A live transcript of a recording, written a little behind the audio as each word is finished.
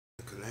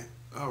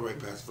All right,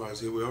 Pastor Fathers,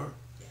 here we are.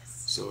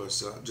 Yes. So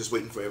it's just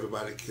waiting for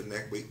everybody to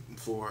connect, waiting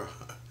for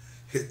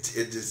it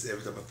just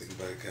every time I think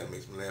about it, it kind of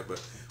makes me laugh.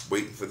 But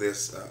waiting for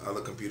this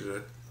other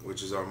computer,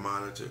 which is our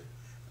monitor,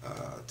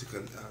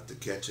 to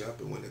catch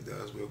up, and when it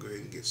does, we'll go ahead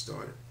and get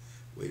started.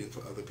 Waiting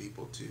for other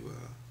people to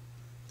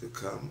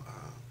come.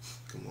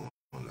 Come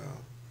on.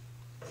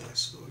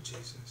 Yes, Lord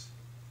Jesus.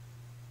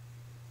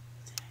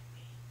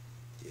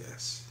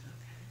 Yes.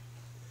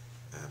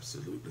 Okay.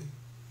 Absolutely.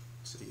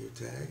 So you're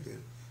tagged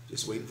and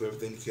just waiting for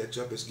everything to catch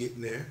up. It's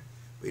getting there.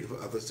 Waiting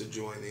for others to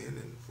join in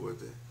and for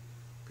the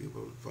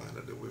people to find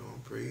out that we're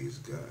on. Praise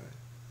God.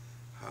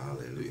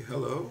 Hallelujah.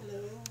 Hello.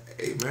 Hello.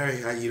 Hey,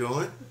 Mary, how you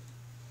doing?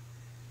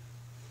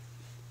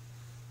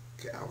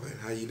 Calvin,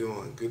 how you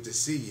doing? Good to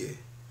see you.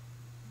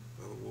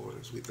 Brother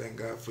Waters, we thank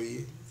God for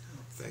you.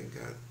 Thank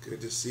God.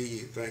 Good to see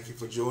you. Thank you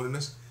for joining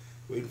us.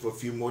 Waiting for a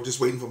few more. Just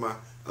waiting for my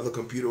other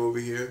computer over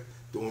here.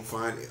 Doing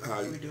fine.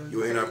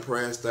 You're in our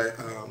prayers. That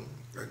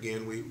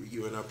again,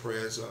 you're in our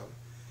prayers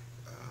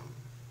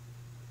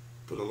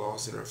for the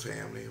loss in our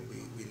family, and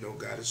we know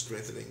God is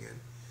strengthening,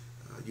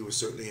 and you were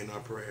certainly in our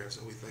prayers,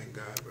 and we thank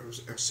God.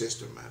 Our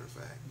sister, matter of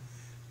fact,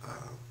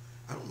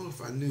 I don't know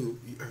if I knew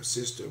her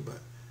sister,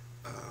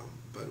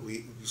 but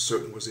we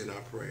certainly was in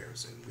our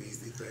prayers, and we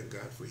thank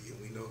God for you.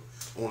 And we know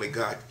only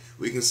God,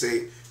 we can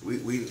say,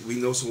 we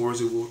know some words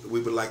that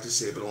we would like to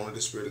say, but only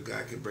the Spirit of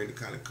God can bring the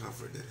kind of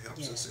comfort that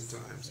helps us in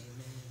times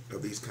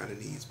of these kind of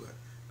needs. But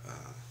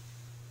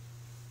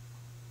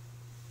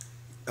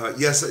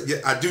yes,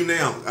 I do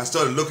now. I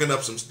started looking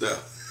up some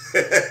stuff.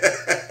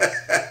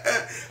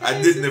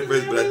 I didn't at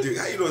first, but I do.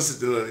 How you doing,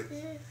 Sister Lily?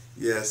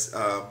 Yes,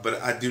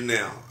 but I do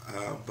now.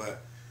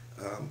 But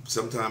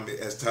sometimes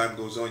as time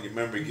goes on, your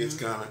memory gets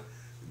kind of,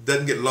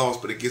 doesn't get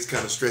lost, but it gets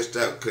kind of stretched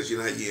out because you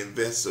know how you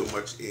invest so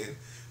much in.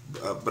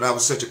 But I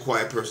was such a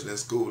quiet person in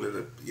school that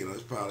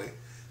it's probably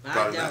I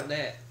doubt not,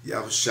 that. Yeah,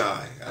 I was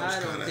shy. I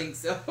don't think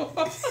so.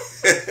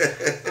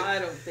 I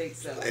don't think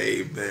so.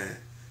 Amen.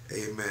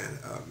 Amen.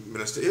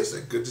 Minister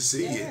Issa, good to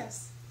see you.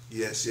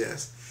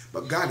 Yes.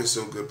 But God is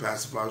so good,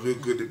 Pastor Fathers. We're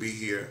good to be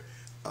here.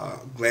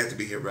 Glad to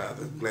be here,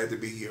 rather. Glad to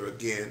be here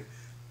again.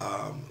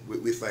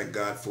 We thank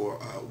God for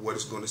what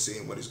He's going to see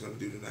and what He's going to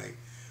do tonight.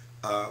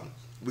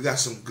 We got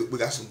some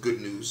good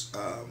news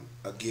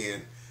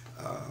again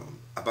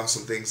about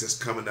some things that's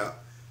coming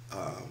up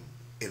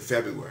in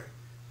February.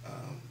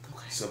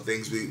 Some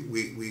things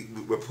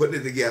we're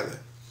putting it together,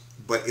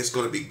 but it's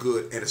going to be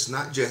good, and it's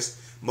not just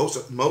most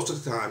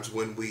of the times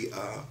when we.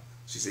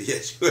 She said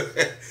yes.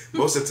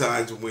 Most of the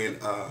times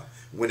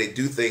when they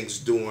do things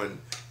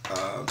during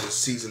the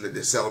season that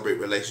they celebrate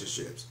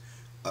relationships,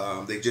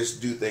 they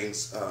just do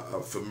things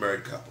for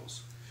married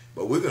couples.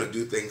 But we're going to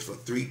do things for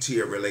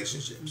 3-tier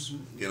relationships.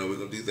 We're going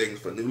to do things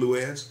for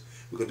newlyweds.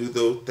 We're going to do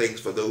those things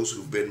for those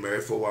who've been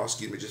married for a while.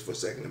 Excuse me just for a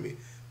second. Let me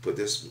put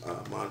this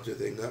monitor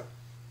thing up.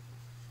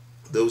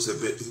 Those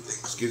have been,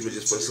 excuse me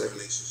just for a second.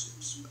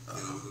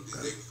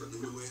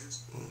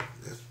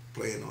 That's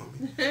playing on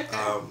me.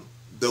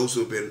 Those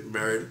who have been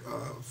married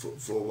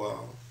for a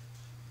while.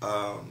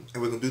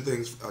 And we're going to do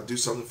things, do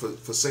something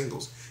for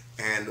singles.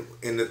 And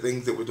in the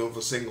things that we're doing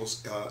for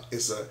singles,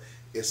 it's a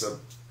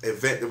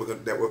event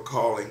that we're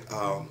calling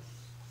Are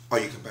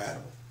You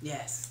Compatible?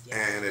 Yes.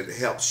 And it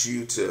helps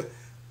you to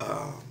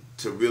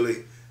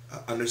really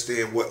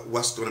understand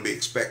what's going to be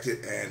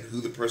expected and who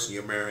the person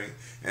you're marrying.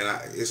 And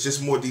it's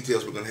just more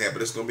details we're going to have,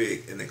 but it's going to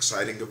be an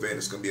exciting event.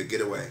 It's going to be a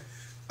getaway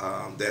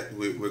that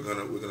we're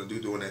gonna do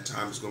during that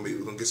time.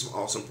 We're gonna get some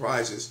awesome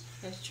prizes.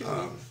 That's true.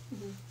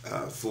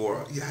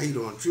 For how you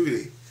doing,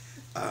 Trudy?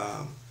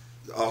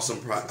 Awesome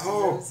prize.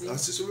 Oh,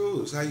 Sister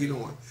Rose, how you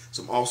doing?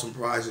 Some awesome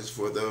prizes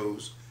for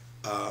those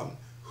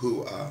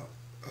who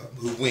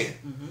win.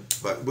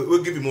 But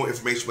we'll give you more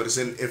information. But it's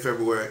in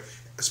February,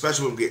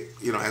 especially when we get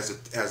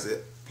as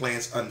the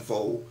plans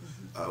unfold.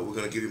 We're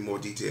gonna give you more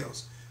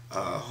details.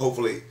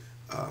 Hopefully,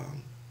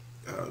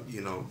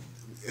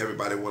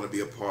 everybody want to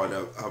be a part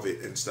of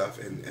it and stuff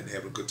and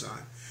have a good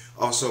time.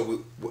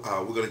 Also, we're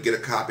going to get a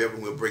copy of it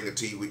and we'll bring it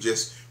to you. We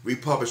just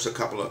republished a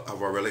couple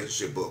of our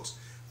relationship books.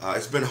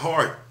 It's been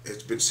hard.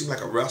 Seemed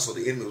like a wrestle.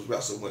 The enemy was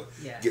wrestling with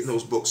getting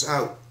those books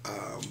out.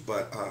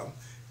 But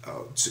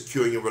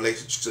securing your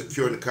relationship,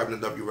 securing the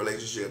covenant of your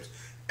relationships,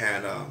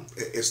 and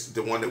it's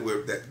the one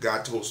that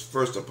God told us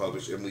first to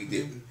publish, and we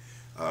didn't.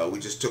 We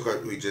just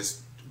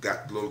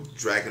got a little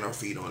dragging our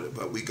feet on it,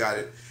 but we got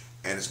it,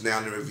 and it's now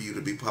in review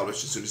to be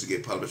published. As soon as it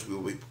gets published, we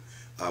will be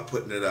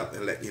putting it up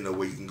and letting you know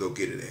where you can go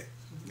get it at.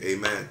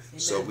 Amen.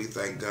 So we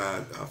thank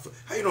God.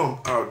 How you doing,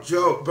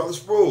 Joe? Brother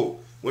Sproul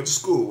went to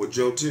school with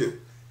Joe too.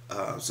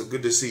 So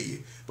good to see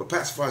you. But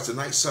Pastor Farr,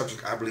 tonight's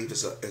subject, I believe,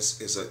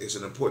 is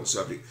an important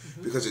subject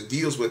because it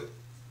deals with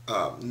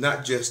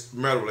not just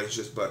marital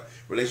relationships, but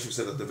relationships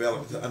that are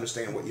developing to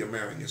understand what you're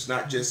marrying. It's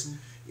not just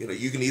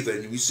you can either.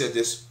 And we said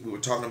this. We were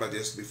talking about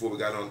this before we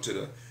got onto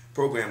the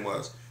program.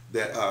 Was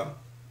that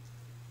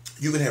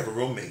you can have a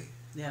roommate,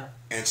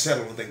 and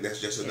settle and think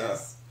that's just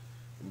enough,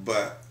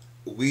 but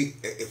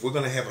if we're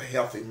going to have a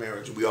healthy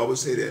marriage, we always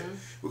say that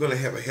we're going to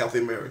have a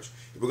healthy marriage.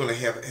 If we're going to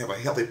have a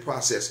healthy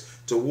process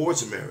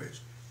towards a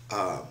marriage,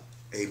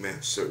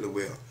 amen, certainly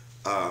will.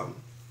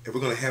 If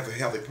we're going to have a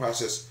healthy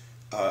process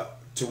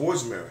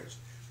towards marriage,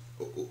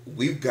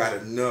 we've got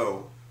to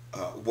know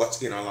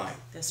what's in our life.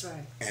 That's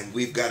right. And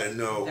we've got to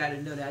know. Got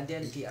to know the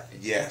identity of it.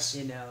 Yes.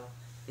 You know,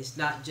 it's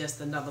not just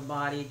another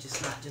body,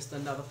 just not just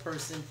another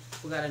person.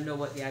 We got to know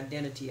what the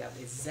identity of,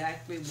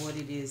 exactly what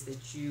it is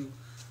that you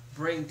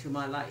bring to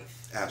my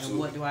life. Absolutely. And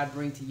what do I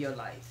bring to your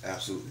life?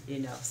 Absolutely.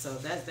 You know, so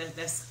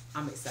that's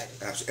I'm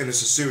excited. Absolutely. And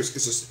it's a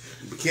serious.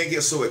 We can't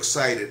get so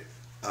excited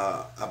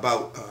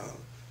about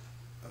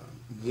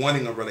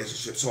wanting a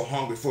relationship, so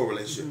hungry for a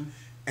relationship,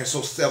 and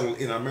so settled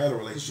in our marital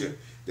relationship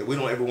that we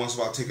don't every once in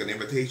a while take an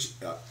invitation,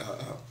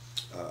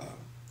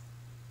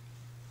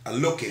 a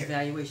look at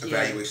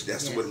Evaluation.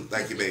 That's the word.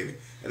 Thank you, baby.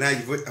 An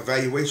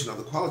evaluation of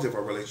the quality of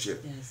our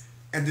relationship,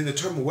 and then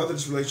determine whether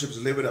this relationship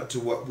is living up to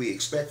what we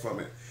expect from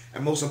it,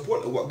 and most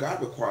importantly, what God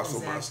requires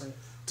from us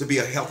to be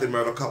a healthy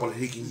marital couple that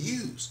He can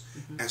use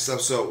and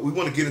stuff. So we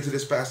want to get into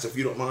this, Pastor, if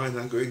you don't mind.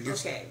 I'm going to get.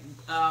 Okay.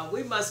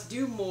 We must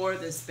do more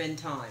than spend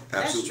time.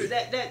 Absolutely.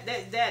 That's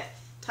true. That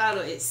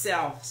title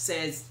itself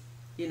says,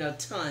 you know,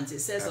 tons. It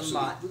says a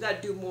lot. We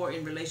got to do more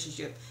in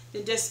relationship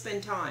than just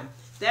spend time.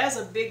 There's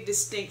a big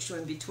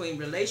distinction between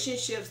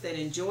relationships that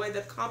enjoy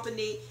the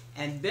company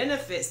and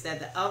benefits that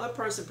the other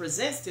person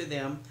presents to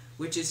them,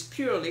 which is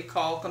purely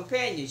called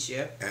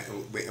companionship.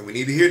 And we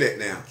need to hear that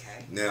now.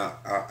 Okay.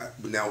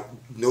 Now,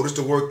 notice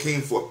the word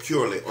came for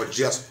purely or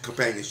just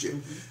companionship.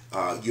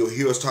 You'll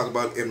hear us talk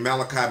about in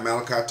Malachi.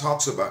 Malachi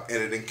talks about,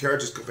 and it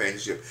encourages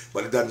companionship,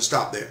 but it doesn't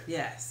stop there.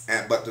 Yes.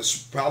 But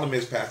the problem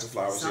is, Pastor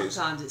Flowers,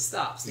 sometimes it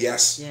stops.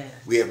 Yes. Yeah.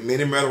 We have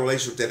many marital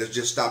relationships that has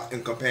just stopped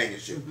in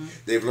companionship.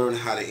 They've learned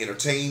how to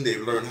entertain. They've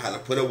learned how to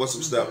put up with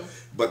some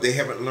stuff, but they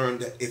haven't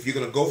learned that if you're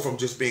going to go from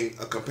just being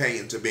a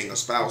companion to being a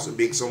spouse and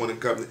being someone in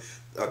covenant,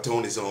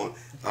 Tony's on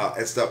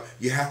and stuff,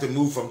 you have to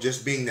move from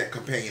just being that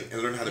companion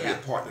and learn how to be a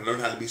partner, learn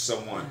how to be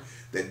someone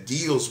that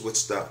deals with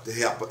stuff to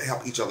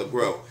help each other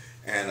grow.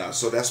 And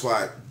so that's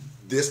why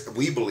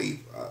we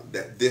believe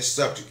that this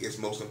subject is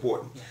most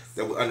important.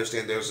 That we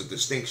understand there's a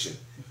distinction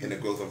in the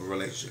growth of a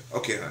relationship.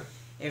 Okay,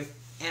 honey.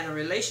 And a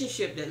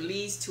relationship that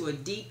leads to a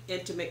deep,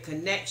 intimate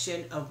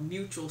connection of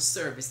mutual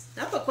service.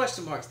 Now, I put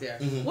question marks there.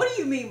 What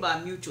do you mean by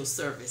mutual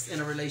service in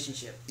a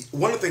relationship?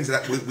 One of the things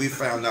that we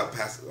found out,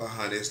 Pastor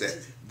Hunt, is that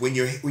when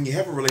you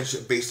have a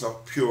relationship based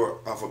off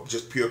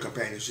just pure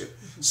companionship,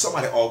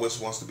 somebody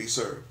always wants to be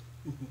served.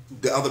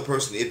 The other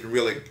person isn't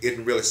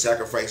really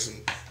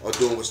sacrificing or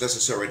doing what's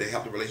necessary to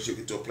help the relationship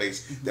get to a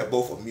place that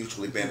both are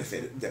mutually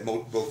benefited, that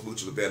both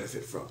mutually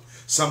benefit from.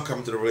 Some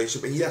come to the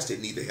relationship and yes, they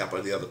need the help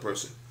of the other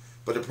person.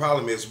 But the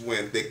problem is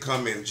when they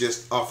come in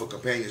just off of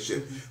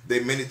companionship,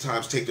 they many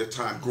times take their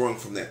time growing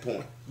from that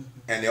point.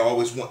 And they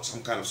always want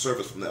some kind of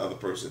service from the other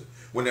person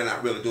when they're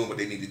not really doing what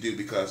they need to do,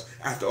 because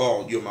after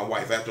all, you're my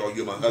wife, after all,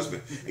 you're my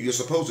husband, and you're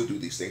supposed to do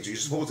these things. You're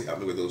supposed to help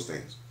me with those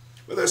things.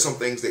 But there's some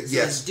things that,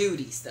 yes, it's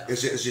duty stuff.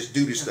 It's just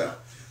duty stuff.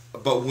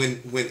 But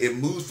when it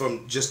moves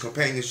from just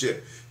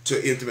companionship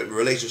to intimate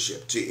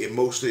relationship, to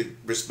emotionally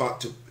respond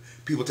to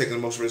people taking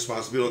emotional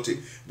responsibility,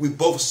 we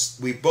both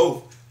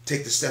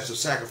take the steps of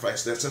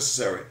sacrifice that's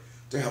necessary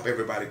to help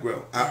everybody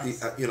grow. I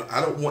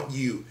don't want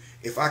you,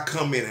 if I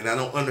come in and I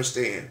don't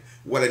understand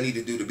what I need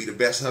to do to be the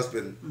best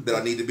husband that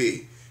I need to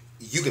be,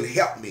 you can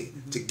help me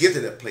to get to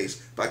that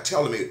place by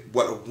telling me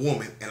what a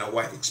woman and a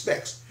wife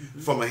expects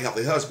from a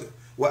healthy husband.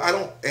 Well, I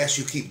don't ask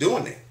you to keep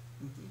doing that.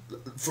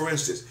 For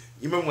instance,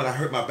 you remember when I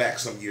hurt my back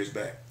some years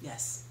back?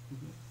 Yes.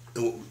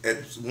 At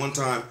one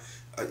time,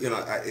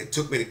 it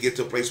took me to get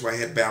to a place where I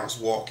had balance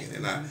walking,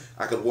 and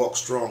I could walk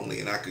strongly,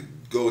 and I could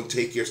go and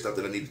take care of stuff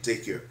that I needed to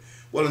take care of.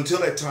 Well, until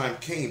that time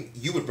came,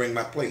 you would bring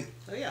my plate.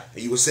 Oh, yeah.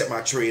 And you would set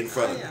my tray in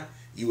front of me.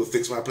 You would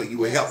fix my plate. You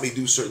would help me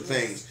do certain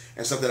things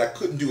and stuff that I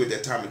couldn't do at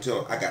that time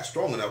until I got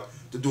strong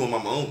enough to do them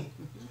on my own.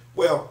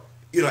 Well,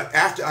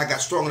 after I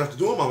got strong enough to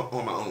do them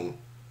on my own,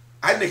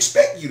 I didn't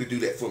expect you to do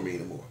that for me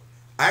anymore.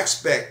 I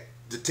expect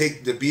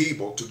to be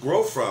able to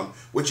grow from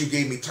what you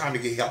gave me time to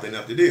get healthy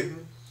enough to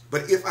do.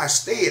 But if I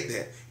stay at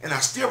that, and I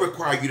still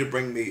require you to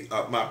bring me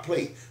my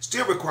plate,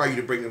 still require you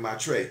to bring me my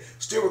tray,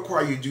 still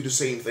require you to do the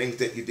same things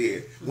that you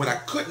did when I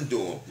couldn't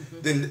do them,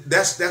 then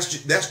that's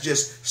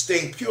just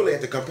staying purely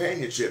at the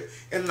companionship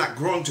and not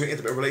growing to an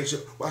intimate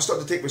relationship where I start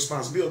to take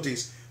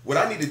responsibilities, what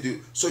I need to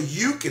do, so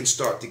you can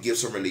start to give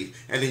some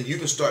relief, and then you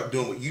can start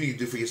doing what you need to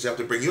do for yourself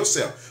to bring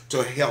yourself to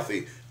a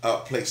healthy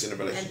place in the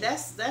relationship. And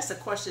that's a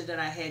question that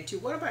I had too.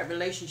 What about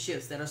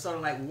relationships that are sort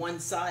of like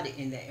one-sided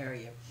in that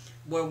area,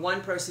 where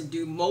one person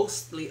do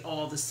mostly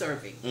all the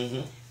serving,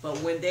 but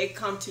when they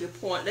come to the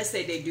point, let's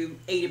say they do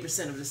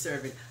 80% of the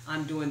serving,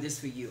 I'm doing this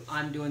for you,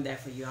 I'm doing that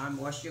for you, I'm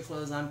washing your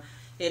clothes, I'm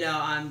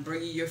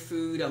bringing your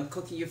food, I'm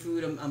cooking your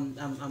food,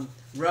 I'm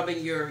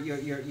rubbing your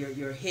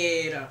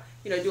head,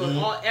 or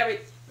doing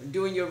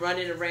doing your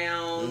running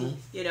around,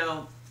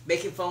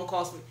 making phone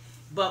calls.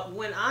 But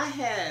when I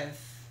have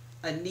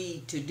a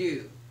need to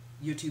do,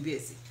 you're too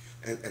busy.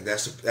 And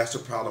that's the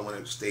problem when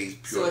it stays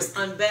purely. So it's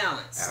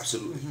unbalanced.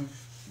 Absolutely.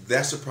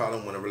 That's the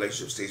problem when a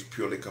relationship stays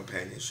purely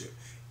companionship.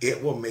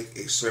 It will make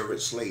a servant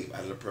slave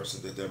out of the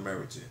person that they're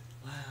married to.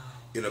 Wow.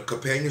 You know,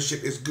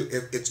 companionship is good.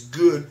 It's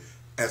good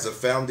as a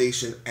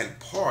foundation and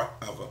part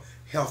of a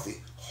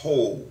healthy,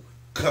 whole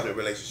covenant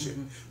relationship.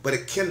 But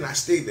it cannot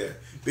stay there,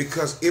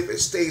 because if it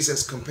stays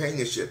as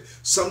companionship,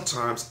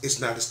 sometimes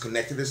it's not as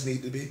connected as it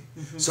needs to be.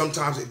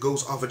 Sometimes it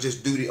goes off of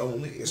just duty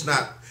only. It's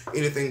not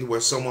anything where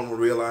someone will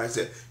realize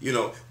that, you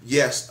know,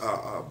 yes,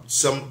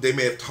 they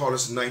may have taught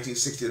us in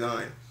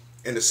 1969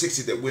 in the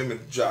 60s that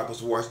women's job was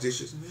to wash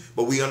dishes.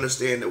 But we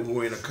understand that when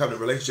we're in a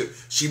covenant relationship,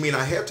 she may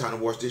not have time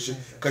to wash dishes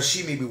because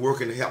she may be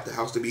working to help the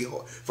house to be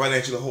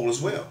financially whole as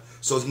well.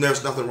 So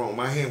there's nothing wrong with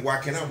my hand. Why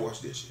can't I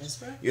wash dishes?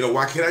 That's right. You know,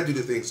 why can't I do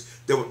the things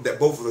that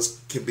both of us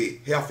can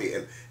be healthy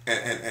and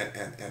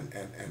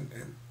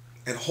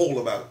whole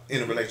about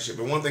in a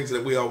relationship? And one thing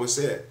that we always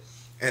said,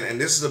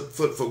 and this is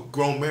for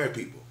grown married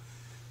people,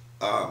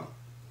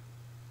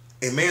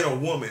 a man or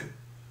woman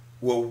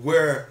will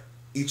wear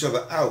each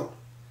other out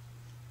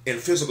in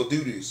physical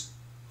duties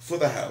for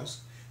the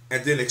house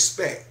and then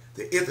expect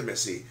the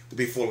intimacy to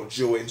be full of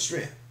joy and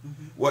strength.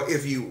 Well,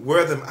 if you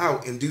wear them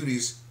out in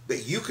duties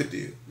that you could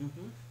do,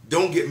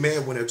 don't get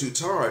mad when they're too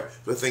tired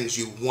for things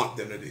you want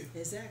them to do.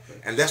 Exactly.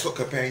 And that's what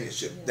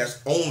companionship,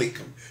 that's only,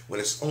 when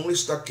it's only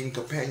stuck in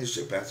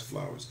companionship, Pastor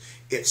Flowers,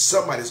 it's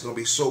somebody's going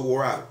to be so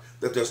wore out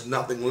that there's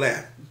nothing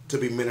left to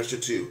be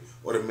ministered to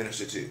or to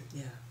minister to.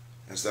 Yeah.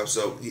 And stuff.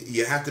 So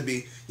you have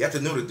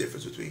to know the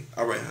difference between.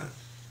 All right, hon.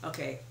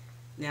 Okay.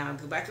 Now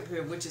go back up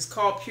here, which is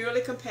called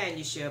purely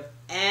companionship,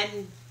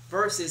 and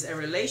versus a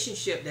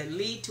relationship that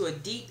lead to a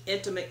deep,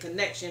 intimate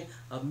connection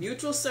of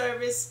mutual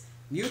service,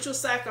 mutual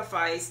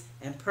sacrifice,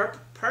 and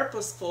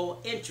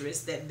purposeful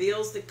interest that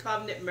builds the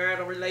covenant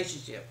marital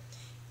relationship.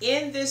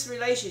 In this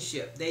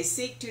relationship, they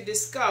seek to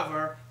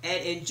discover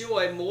and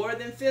enjoy more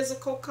than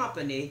physical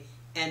company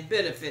and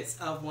benefits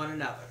of one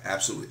another.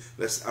 Absolutely.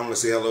 I'm going to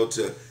say hello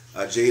to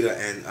Jada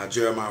and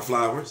Jeremiah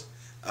Flowers.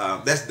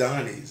 That's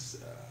Donnie's,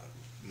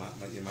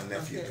 my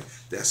nephew. Okay.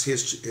 That's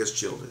his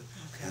children.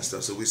 Okay. And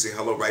stuff. So we say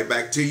hello right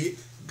back to you.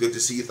 Good to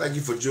see you. Thank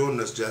you for joining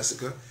us,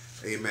 Jessica.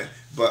 Amen.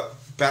 But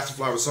Pastor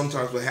Flowers,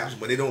 sometimes what happens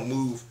when they don't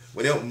move,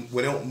 when they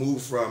don't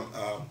move from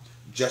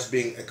just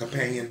being a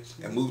companion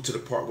and move to the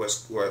part where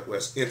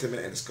it's intimate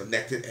and it's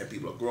connected and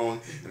people are growing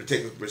and they're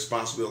taking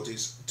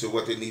responsibilities to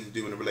what they need to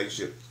do in a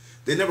relationship,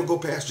 they never go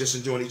past just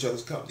enjoying each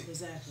other's company.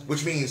 Exactly.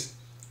 Which means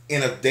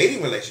in a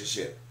dating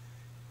relationship,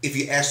 if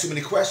you ask too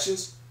many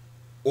questions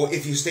or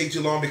if you stay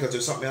too long because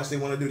there's something else they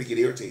want to do, they get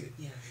irritated.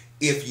 Yeah.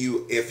 If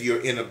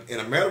you're in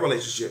a marital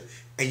relationship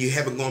and you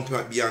haven't gone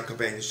beyond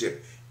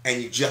companionship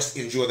and you just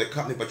enjoy the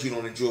company but you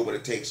don't enjoy what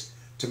it takes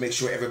to make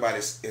sure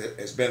everybody's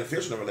is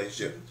beneficial in a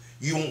relationship,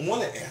 you won't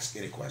want to ask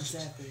any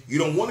questions. Exactly. You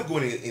don't want to go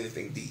into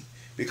anything deep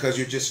because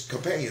you're just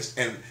companions,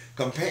 and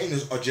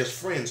companions are just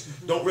friends.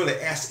 Don't really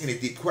ask any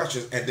deep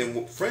questions, and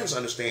then friends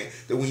understand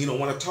that when you don't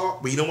want to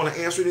talk, but you don't want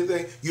to answer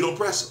anything, you don't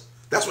press them.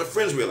 That's what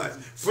friends realize.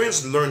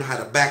 Friends learn how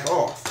to back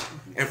off,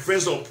 and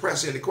friends don't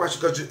press any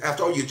questions because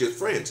after all, you're just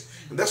friends.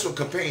 And that's what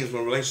companions,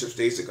 when a relationship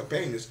stays to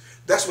companions,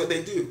 that's what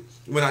they do.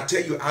 When I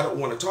tell you I don't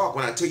want to talk,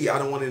 when I tell you I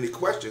don't want any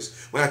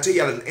questions, when I tell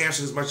you I didn't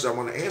answer as much as I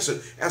want to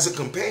answer, as a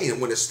companion,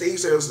 when it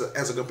stays there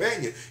as a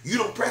companion, you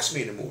don't press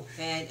me anymore.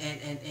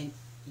 And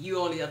you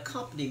only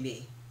accompany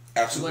me.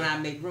 Absolutely. When I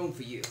make room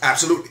for you.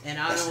 Absolutely. And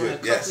I don't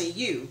want to accompany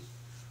you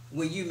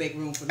when you make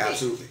room for me.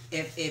 Absolutely.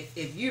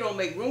 If you don't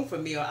make room for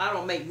me or I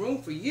don't make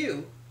room for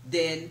you,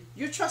 then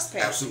you're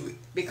trespassing. Absolutely.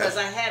 Because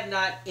I have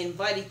not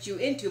invited you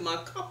into my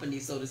company,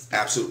 so to speak.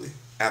 Absolutely.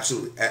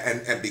 Absolutely.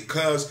 And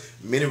because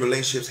many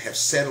relationships have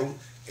settled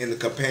in the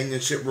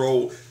companionship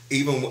role,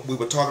 even what we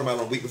were talking about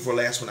on the week before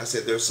last when I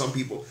said there are some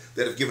people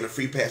that have given a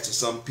free pass to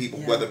some people,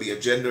 whether it be a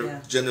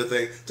gender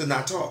thing, to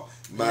not talk.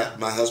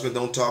 My husband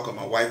don't talk, or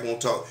my wife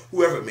won't talk,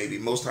 whoever it may be.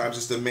 Most times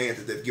it's the man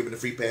that they've given a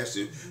free pass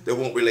to that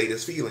won't relate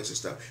his feelings and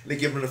stuff. And they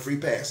give him a free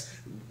pass.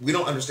 We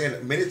don't understand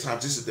that many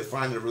times this is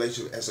defining a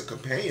relationship as a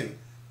companion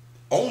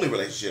only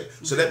relationship.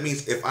 So that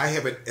means if I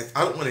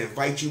don't want to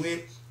invite you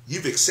in,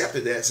 you've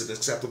accepted that as an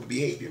acceptable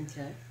behavior.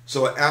 Okay.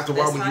 So after a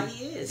while, that's how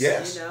he is.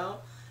 Yes. You know,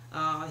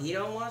 he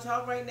don't want to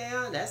talk right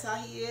now. That's how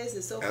he is,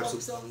 and so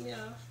forth. So you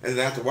know. And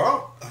then after a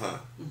while,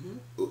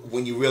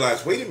 when you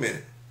realize, wait a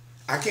minute,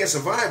 I can't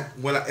survive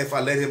if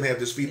I let him have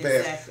this free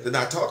pass to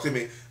not talk to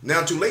me.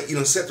 Now too late. You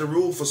done set the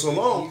rule for so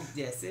long.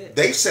 That's it.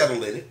 They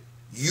settled in it.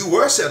 You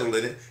were settled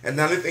in it, and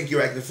now they think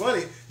you're acting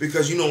funny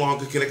because you no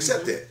longer can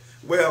accept it.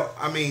 Well,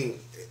 I mean,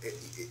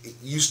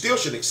 you still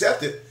should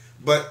accept it,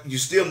 but you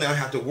still now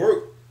have to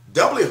work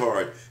doubly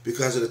hard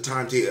because of the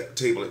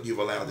timetable that you've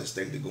allowed this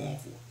thing to go on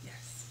for.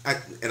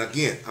 Yes. And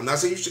again, I'm not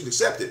saying you should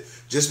accept it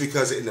just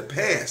because in the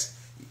past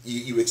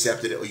you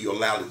accepted it or you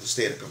allowed it to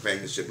stay at a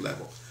companionship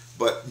level.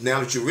 But now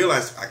that you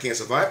realize I can't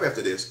survive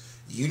after this,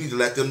 you need to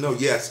let them know,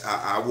 yes,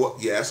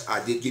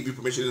 I did give you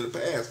permission in the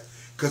past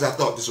because I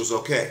thought this was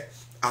okay.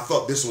 I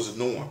thought this was a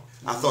norm.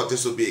 I thought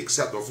this would be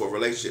acceptable for a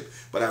relationship.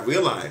 But I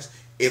realized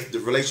if the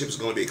relationship is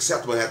going to be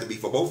acceptable, it has to be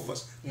for both of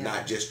us,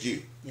 not just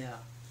you. Yeah.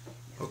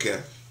 Okay.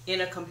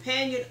 In a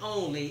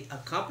companion-only,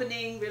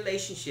 accompanying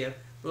relationship,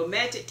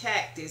 romantic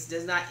tactics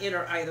does not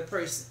interest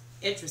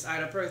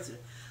either person,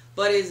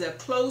 but is a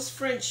close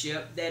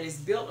friendship that is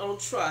built on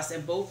trust,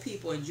 and both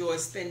people enjoy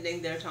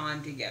spending their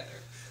time together.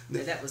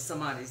 Now, that was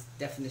somebody's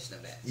definition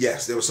of that.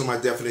 Yes, there was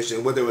somebody's definition.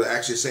 And what they were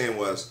actually saying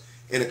was,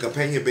 in a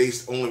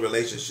companion-based only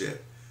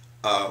relationship,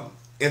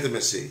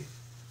 intimacy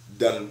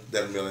doesn't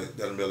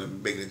really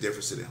make any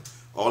difference to them.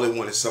 All they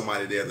want is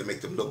somebody there to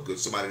make them look good,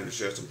 somebody to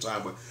share some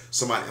time with,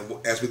 somebody.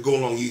 And as we go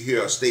along, you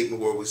hear a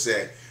statement where we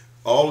say,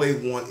 all they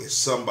want is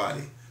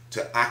somebody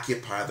to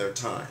occupy their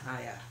time.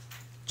 Yeah.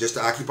 Just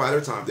to occupy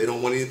their time. They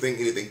don't want anything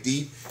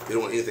deep. They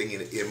don't want anything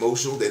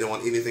emotional. They don't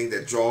want anything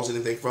that draws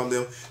anything from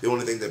them. They don't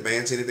want anything that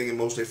demands anything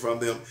emotionally from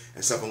them.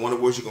 And stuff. And one of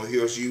the words you're going to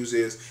hear us use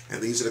is,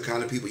 and these are the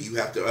kind of people you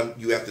have to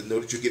know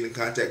that you're getting in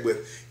contact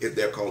with. If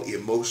they're called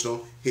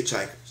emotional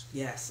hitchhikers.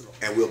 Yes. Lord.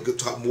 And we'll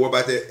talk more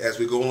about that as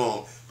we go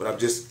along. But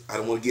I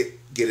don't want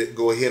to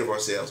go ahead of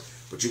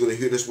ourselves. But you're going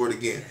to hear this word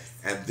again. Yes.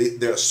 And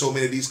there are so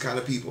many of these kind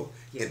of people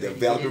in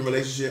developing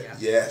relationships.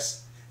 Yeah.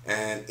 Yes.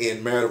 And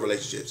in marital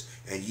relationships.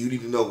 And you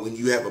need to know when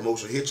you have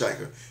emotional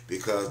hitchhiker,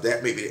 because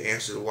that may be the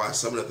answer to why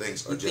some of the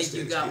things are just.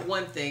 You think you got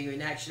one thing,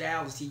 in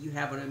actuality you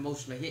have an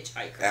emotional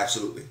hitchhiker.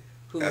 Absolutely.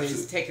 Who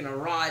is taking a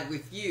ride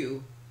with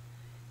you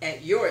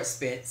at your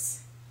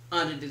expense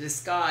under the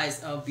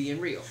disguise of being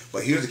real.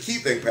 But here's the key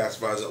thing,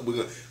 Pastor Fires. We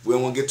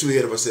don't want to get too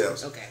ahead of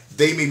ourselves. Okay.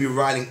 They may be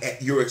riding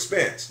at your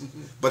expense,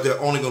 but they're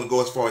only going to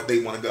go as far as they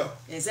want to go.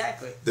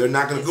 Exactly. They're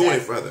not going to go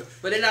any further.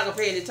 But they're not going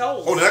to pay any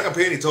tolls. Oh, they're not going to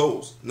pay any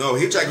tolls. No,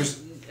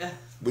 hitchhikers.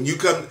 When you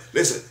come,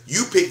 listen,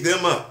 you pick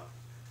them up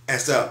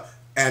and stuff,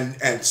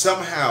 and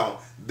somehow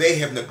they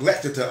have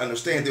neglected to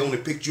understand they only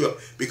picked you up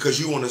because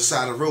you on the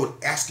side of the road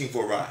asking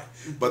for a ride.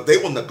 But they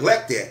will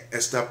neglect that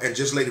and stuff and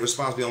just lay the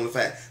responsibility on the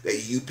fact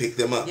that you picked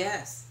them up.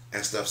 Yes.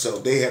 And stuff. So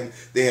they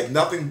have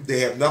nothing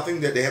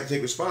that they have to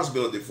take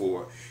responsibility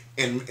for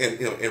in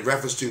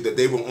reference to that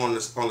they were on the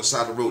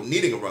side of the road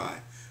needing a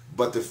ride.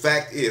 But the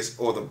fact is,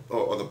 or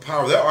the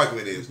power of their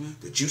argument is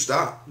that you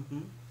stopped.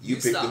 You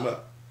picked them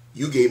up.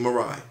 You gave them a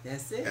ride.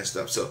 That's it. And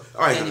stuff. So,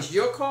 all right. And it's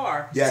your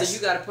car. Yes. So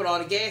you got to put all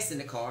the gas in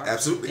the car.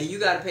 Absolutely. And you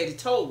got to pay the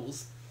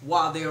tolls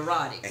while they're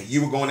riding. And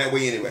you were going that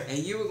way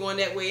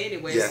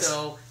anyway. Yes.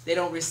 So they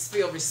don't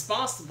feel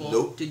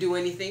responsible to do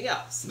anything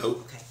else.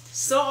 Nope. Okay.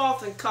 So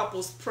often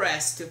couples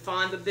press to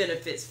find the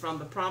benefits from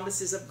the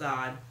promises of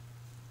God.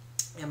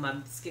 Am I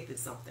skipping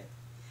something?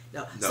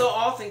 No. So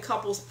often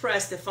couples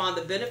press to find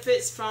the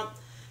benefits from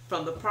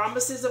the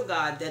promises of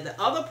God that the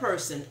other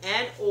person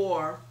and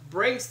or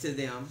brings to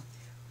them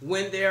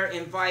when they're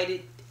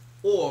invited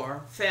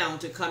or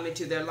found to come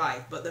into their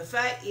life. But the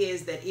fact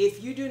is that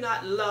if you do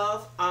not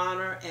love,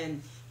 honor,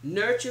 and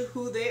nurture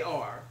who they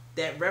are,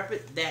 that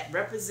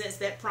represents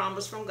that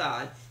promise from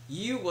God,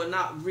 you will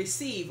not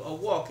receive or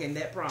walk in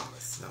that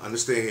promise. Now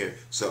understand here.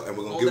 So, and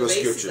we're going to give a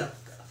scripture.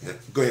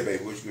 Go ahead,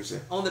 baby. What you going to say?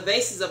 On the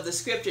basis of the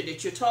scripture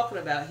that you're talking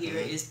about here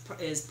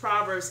is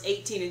Proverbs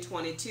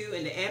 18:22.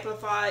 In the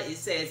Amplified, it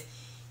says,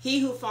 "He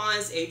who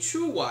finds a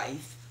true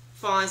wife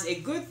finds a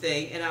good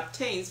thing and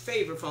obtains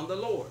favor from the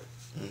Lord."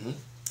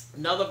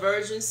 Another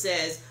version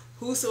says,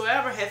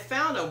 "Whosoever hath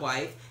found a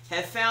wife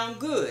hath found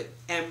good,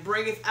 and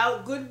bringeth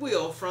out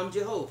goodwill from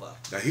Jehovah."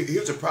 Now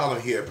here's a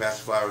problem here,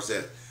 Pastor Flowers,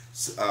 that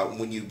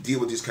when you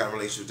deal with these kind of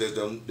relationships,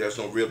 there's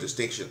no real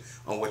distinction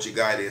on what your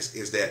guide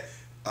is that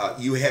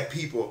you have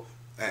people,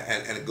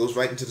 and it goes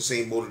right into the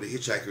same mode of the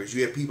hitchhikers.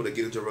 You have people that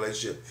get into a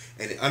relationship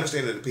and they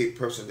understand that the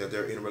person that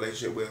they're in a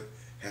relationship with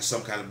has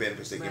some kind of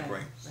benefits they can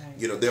bring.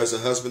 You know, there's a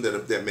husband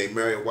that may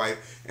marry a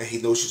wife and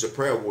he knows she's a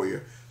prayer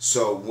warrior.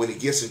 So when he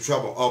gets in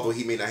trouble, although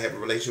he may not have a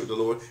relationship with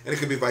the Lord, and it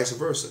could be vice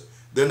versa,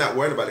 they're not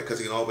worried about it because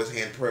he can always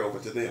hand prayer over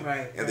to them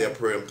and they'll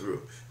pray them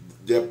through.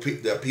 There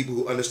are people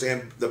who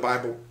understand the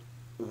Bible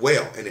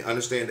well, and they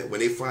understand that when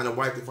they find a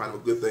wife, they find a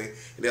good thing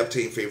and they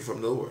obtain favor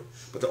from the Lord.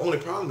 But the only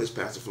problem is,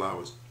 Pastor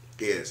Flowers,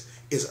 is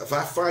if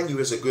I find you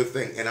as a good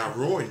thing and I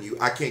ruin you,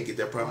 I can't get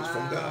that promise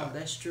from God.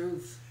 That's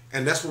truth.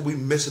 And that's what we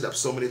miss it up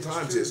so many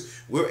times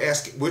is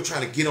we're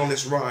trying to get on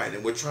this ride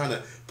and we're trying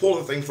to pull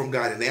the thing from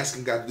God and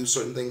asking God to do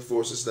certain things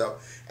for us and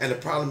stuff. And the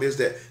problem is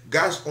that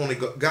God's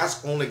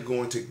only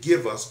going to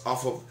give us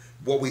off of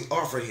what we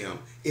offer Him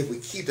if we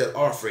keep that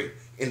offering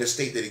in the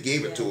state that He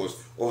gave it to us,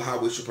 or how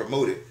we should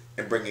promote it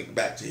and bring it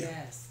back to Him.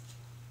 Yes.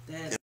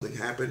 Something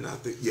happened. I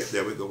think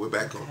there we go. We're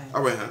back on.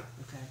 All right, huh?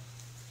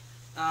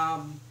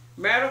 Okay.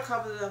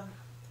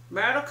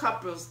 Marital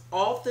couples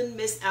often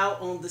miss out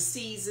on the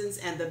seasons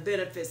and the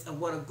benefits of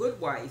what a good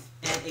wife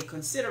and a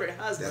considerate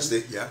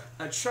husband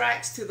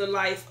attracts to the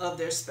life of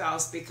their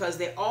spouse, because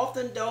they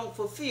often don't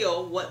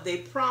fulfill what they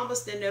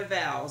promised in their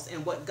vows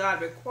and what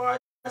God requires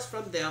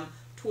from them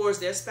towards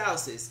their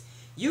spouses.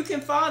 You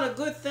can find a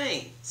good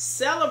thing,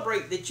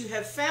 celebrate that you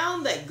have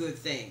found that good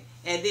thing,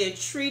 and then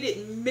treat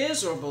it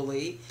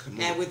miserably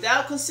and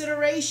without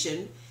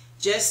consideration,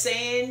 just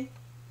saying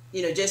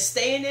just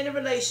staying in a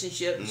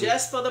relationship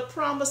just for the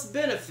promised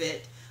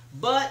benefit,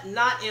 but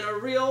not in a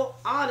real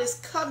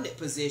honest covenant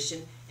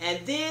position.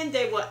 And then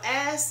they will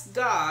ask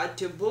God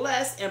to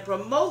bless and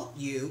promote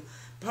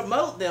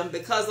them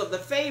because of the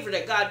favor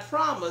that God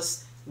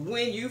promised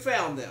when you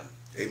found them.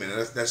 Amen.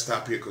 Let's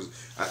stop here, because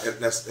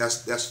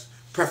let's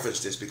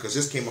preface this, because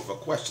this came up a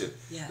question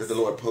that the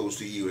Lord posed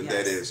to you, and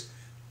that is,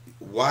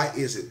 why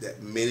is it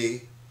that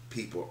many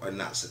people are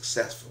not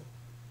successful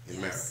in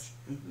marriage?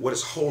 What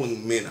is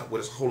holding men up?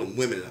 What is holding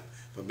women up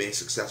from being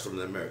successful in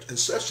their marriage? And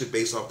especially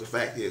based off the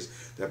fact is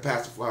that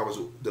Pastor Flowers,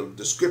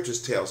 the scriptures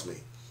tells me,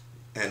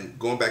 and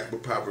going back to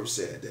what Proverbs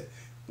said, that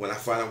when I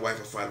find a wife,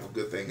 I find a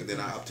good thing, and then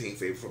I obtain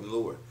favor from the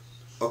Lord.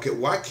 Okay,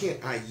 why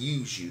can't I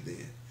use you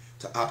then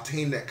to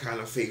obtain that kind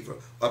of favor,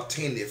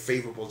 obtain the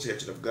favorable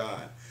attention of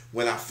God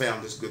when I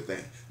found this good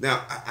thing?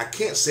 Now, I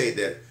can't say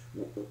that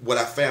what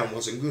I found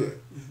wasn't good.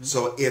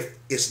 So if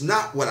it's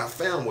not what I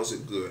found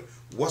wasn't good,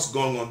 what's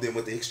going on then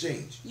with the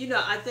exchange?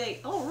 I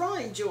think,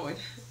 Ryan joined.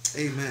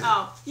 Amen.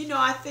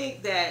 I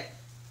think that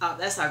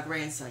that's our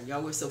grandson,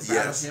 y'all. We're so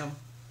proud of him.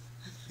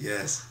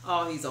 Yes.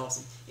 Oh, he's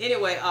awesome.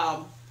 Anyway,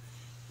 I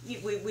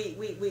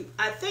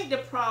think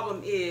the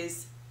problem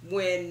is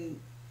when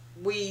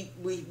we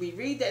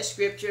read that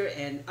scripture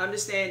and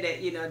understand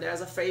that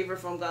there's a favor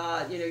from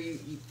God. You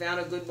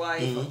found a good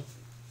wife, and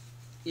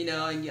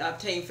you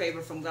obtain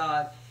favor from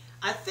God.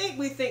 I think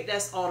we think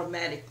that's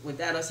automatic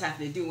without us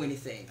having to do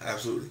anything.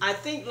 Absolutely. I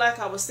think, like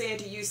I was saying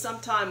to you,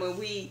 sometime when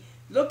we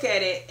look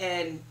at it,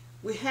 and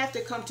we have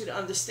to come to the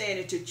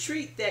understanding to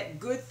treat that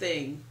good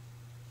thing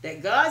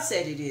that God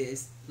said it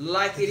is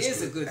like it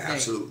is a good thing.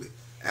 Absolutely.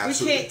 We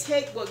can't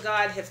take what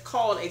God has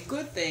called a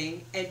good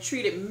thing and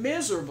treat it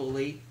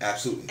miserably.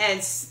 Absolutely.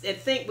 And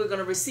think we're going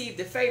to receive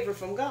the favor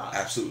from God.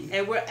 Absolutely.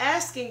 And we're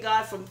asking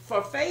God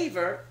for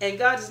favor, and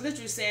God is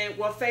literally saying,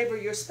 well, favor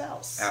your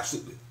spouse.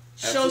 Absolutely.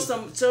 Show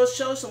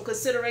some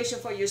consideration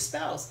for your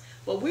spouse.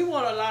 But we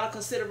want a lot of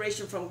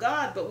consideration from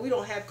God, but we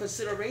don't have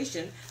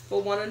consideration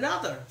for one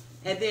another.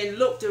 And then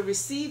look to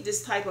receive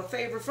this type of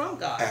favor from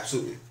God.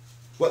 Absolutely.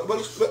 Well,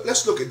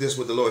 let's look at this,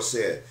 what the Lord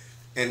said,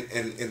 and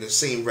in the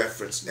same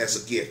reference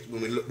as a gift,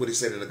 when we look what he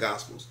said in the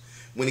Gospels.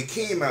 When he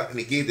came out and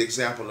he gave the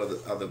example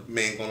of the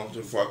man going off to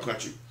a far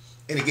country,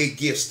 and he gave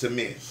gifts to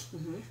men.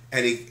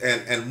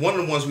 And one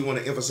of the ones we want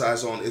to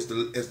emphasize on is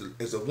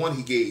the one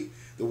he gave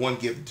the one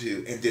gift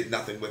to and did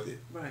nothing with it.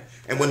 Right.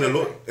 And when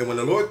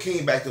the Lord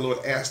came back, the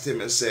Lord asked him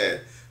and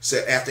said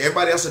after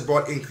everybody else had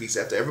brought increase,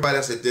 after everybody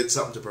else had did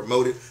something to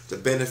promote it, to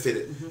benefit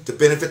it, to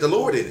benefit the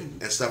Lord in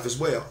it and stuff as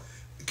well.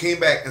 Came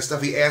back and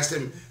stuff. He asked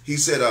him. He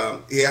said,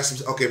 he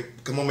asked him, okay,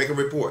 come on, make a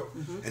report.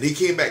 And he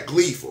came back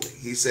gleefully.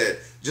 He said,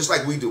 just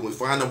like we do, we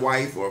find a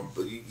wife or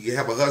you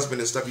have a husband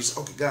and stuff. You say,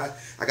 okay, God,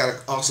 I got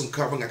an awesome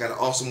covering. I got an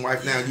awesome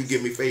wife now. You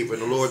give me favor.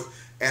 And the Lord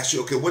asked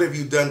you, okay, what have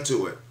you done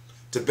to it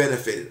to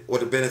benefit it or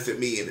to benefit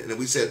me? And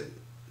we said,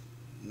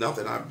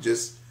 nothing. I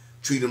just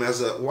treat him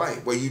as a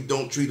wife. Well, you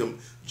don't treat him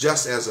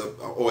just as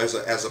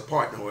a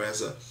partner or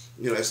as a.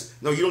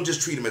 No, you don't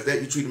just treat them as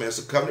that. You treat them as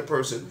a covenant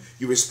person.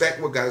 You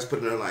respect what God has put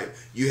in their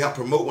life. You help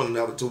promote one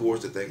another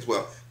towards the things.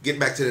 Well, getting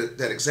back to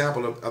that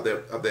example of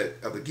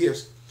the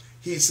gifts,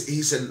 he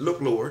said,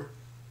 "Look, Lord,"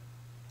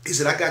 he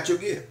said, "I got your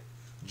gift,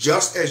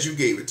 just as you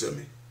gave it to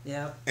me.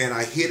 Yeah. And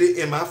I hid it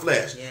in my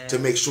flesh to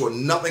make sure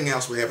nothing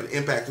else would have an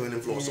impact or an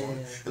influence on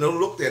it." And the Lord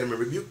looked at him and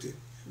rebuked him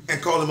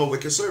and called him a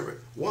wicked servant.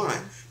 Why?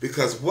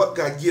 Because what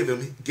God gave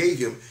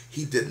him,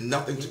 he did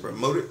nothing to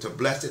promote it, to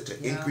bless it,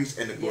 to increase,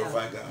 and to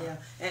glorify God. Yeah.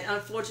 And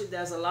unfortunately,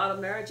 there's a lot of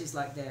marriages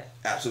like that.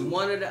 Absolutely.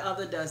 One or the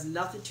other does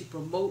nothing to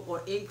promote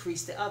or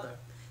increase the other.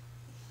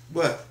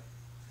 But,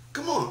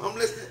 come on, I'm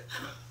listening.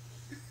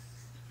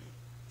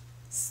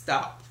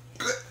 Stop.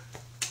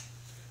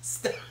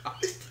 Stop.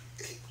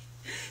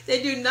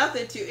 They do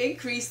nothing to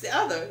increase the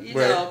other. You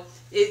know,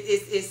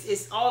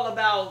 it's all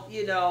about,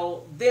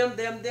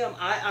 them.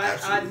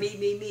 I,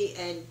 me,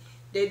 and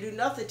they do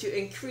nothing to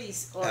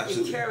increase or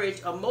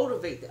encourage or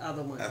motivate the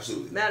other one.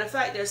 Absolutely. Matter of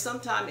fact, there's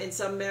sometimes in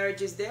some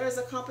marriages there is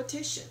a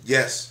competition.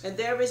 Yes. And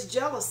there is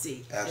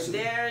jealousy. Absolutely.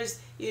 And there's,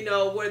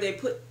 where they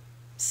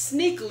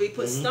sneakily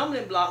put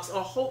stumbling blocks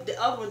or hope the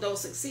other one don't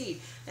succeed.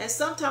 And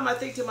sometimes I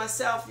think to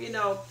myself,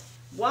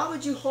 why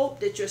would you hope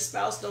that your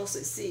spouse don't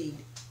succeed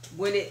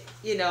when it,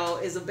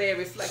 is a bad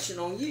reflection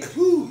on you?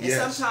 Ooh, and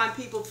sometimes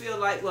people feel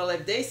like, well,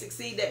 if they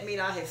succeed, that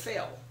means I have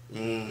failed.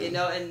 And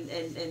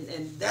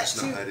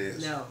that's not how it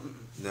is.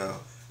 No.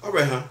 All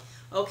right, huh?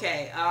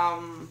 Okay.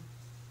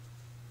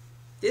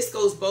 This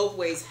goes both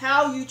ways.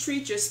 How you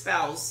treat your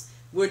spouse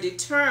will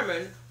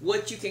determine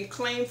what you can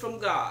claim from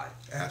God.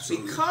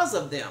 Absolutely. Because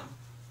of them,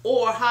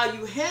 or how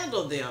you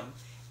handle them,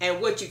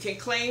 and what you can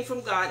claim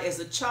from God as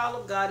a child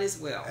of God as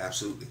well.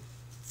 Absolutely.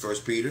 1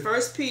 Peter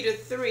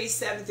 3,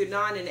 7 through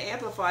 9 in the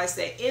Amplified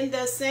say, in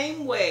the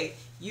same way,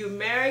 you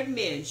married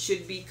men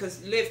should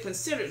live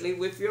considerately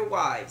with your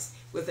wives,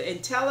 with an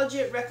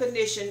intelligent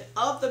recognition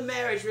of the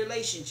marriage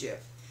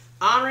relationship,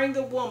 honoring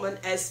the woman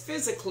as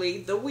physically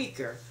the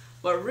weaker,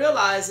 but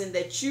realizing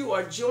that you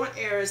are joint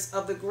heirs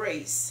of the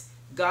grace,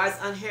 God's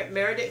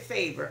unmerited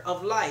favor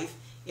of life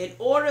in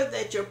order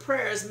that your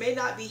prayers may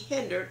not be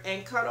hindered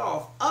and cut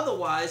off.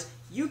 Otherwise,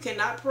 you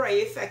cannot pray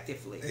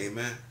effectively.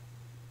 Amen.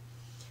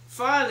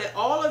 Finally,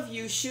 all of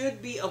you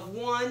should be of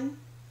one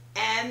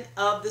and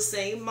of the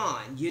same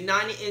mind,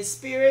 united in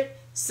spirit,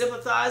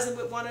 sympathizing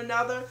with one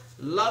another,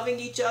 loving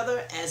each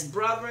other as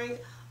brethren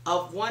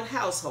of one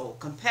household,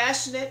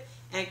 compassionate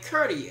and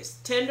courteous,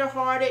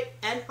 tender-hearted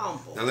and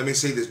humble. Now let me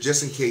say this,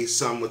 just in case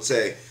some would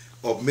say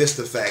or miss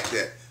the fact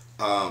that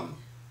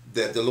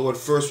that the Lord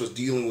first was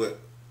dealing with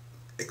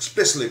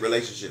explicitly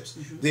relationships.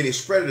 Then he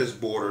spread his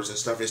borders and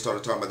stuff. They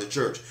started talking about the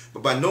church,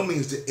 but by no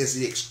means is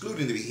he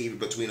excluding the behavior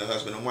between a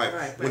husband and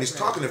wife. When he's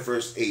talking in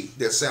verse 8,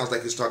 that sounds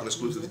like he's talking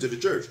exclusively to the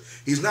church.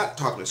 He's not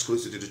talking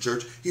exclusively to the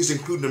church. He's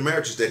including the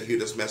marriages that hear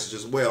this message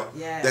as well.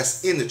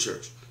 That's in the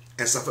church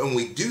and stuff. And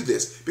we do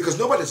this because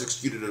nobody's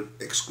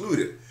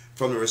excluded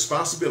from the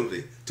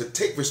responsibility to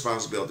take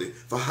responsibility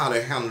for how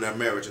they handle their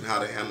marriage and how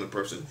they handle the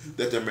person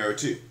that they're married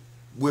to.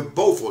 We're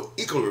both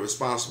equally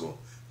responsible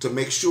to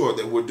make sure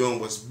that we're doing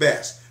what's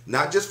best,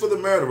 not just for the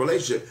marital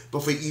relationship,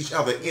 but for each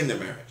other in the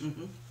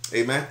marriage.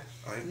 Amen.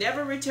 All right.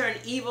 Never return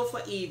evil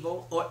for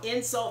evil or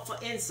insult for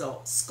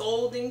insult,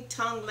 scolding,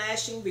 tongue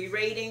lashing,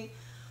 berating,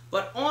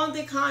 but on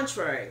the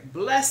contrary,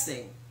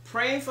 blessing,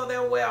 praying for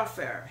their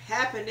welfare,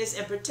 happiness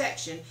and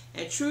protection,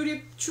 and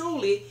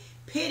truly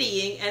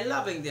pitying and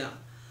loving them.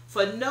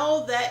 For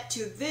know that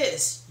to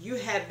this you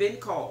have been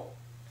called,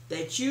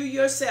 that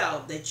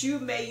you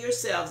may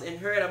yourselves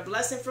inherit a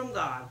blessing from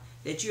God,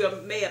 that you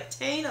may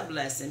obtain a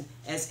blessing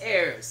as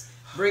heirs,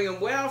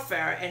 bringing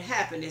welfare and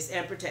happiness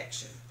and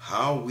protection.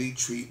 How we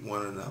treat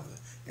one another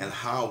and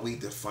how we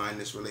define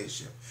this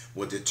relationship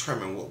will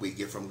determine what we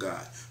get from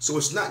God. So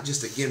it's not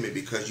just a gimme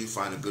because you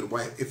find a good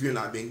wife if you're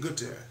not being good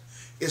to her.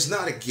 It's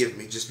not a give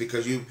me just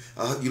because you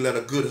let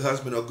a good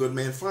husband or a good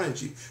man find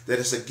you. That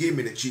it's a give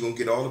me that you're going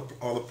to get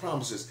all the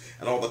promises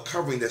and all the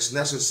covering that's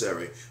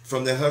necessary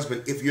from their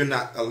husband if you're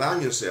not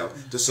allowing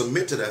yourself to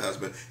submit to that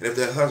husband. And if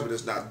that husband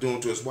is not doing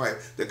to his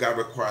wife that God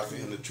requires for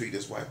him to treat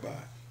his wife by.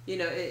 You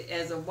know,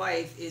 as a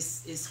wife,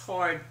 it's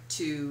hard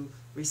to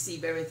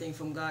receive everything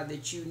from God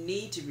that you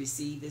need to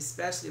receive,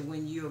 especially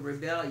when you're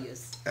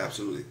rebellious.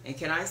 Absolutely. And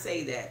can I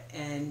say that?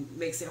 And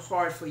makes it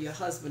hard for your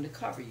husband to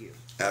cover you.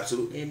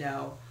 Absolutely. You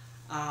know.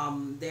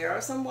 There are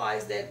some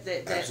wives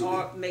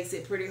that makes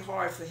it pretty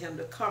hard for him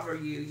to cover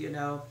you, you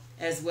know,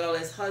 as well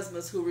as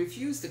husbands who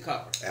refuse to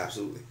cover.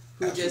 Absolutely.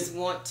 Who just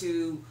want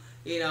to,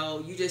 you know,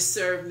 you just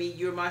serve me,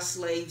 you're my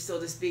slave, so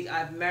to speak.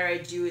 I've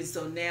married you, and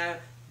so now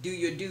do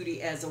your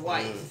duty as a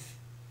wife,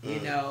 you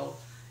know,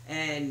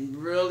 and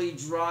really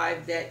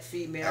drive that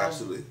female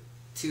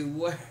to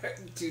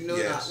work, to know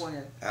not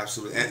when.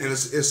 Absolutely. And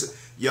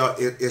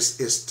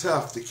it's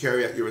tough to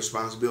carry out your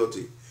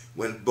responsibility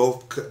when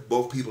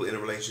both people in a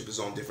relationship is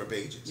on different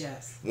pages.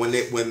 Yes. When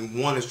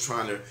one is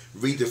trying to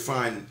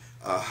redefine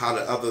how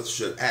the other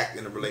should act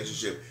in a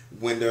relationship,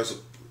 when there's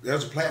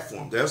a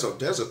platform, there's a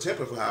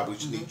template for how we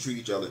should need to treat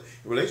each other.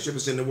 A relationship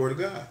is in the Word of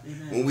God.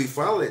 When we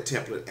follow that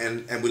template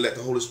and we let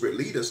the Holy Spirit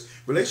lead us,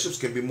 relationships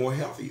can be more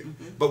healthier.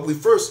 But we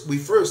first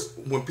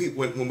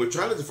when we're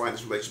trying to define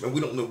this relationship and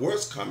we don't know where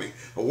it's coming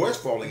or where it's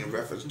falling in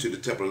reference to the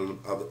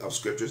template of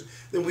scriptures,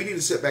 then we need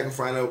to sit back and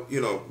find out,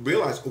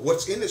 realize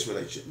what's in this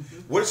relationship.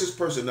 What is this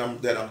person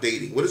that I'm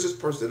dating? What is this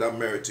person that I'm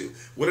married to?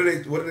 What are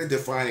they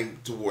defining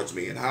towards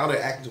me and how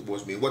they're acting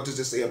towards me? What does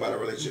it say about our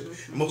relationship?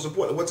 And most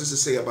important, what does it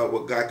say about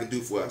what God can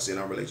do for us in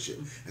our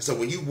relationship? And so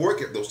when you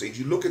work at those things,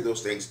 you look at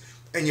those things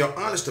and you're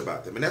honest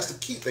about them, and that's the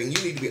key thing.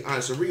 You need to be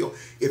honest and real.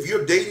 If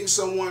you're dating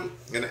someone,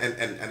 and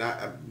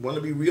I want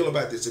to be real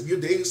about this, if you're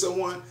dating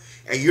someone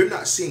and you're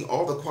not seeing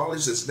all the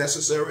qualities that's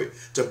necessary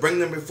to bring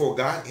them before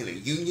God in a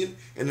union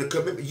and a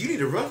commitment, you need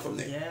to run from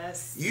that.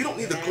 Yes. You don't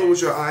need to close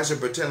your eyes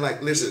and pretend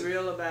like, listen, be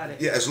real about it.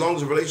 Yeah, as long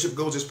as the relationship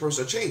goes, this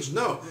person will change.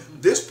 No,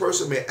 this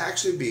person may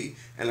actually be,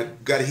 and I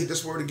got to hit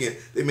this word again,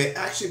 they may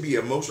actually be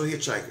an emotional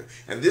hitchhiker,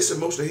 and this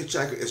emotional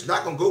hitchhiker is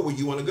not going to go where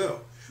you want to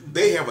go.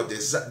 They have a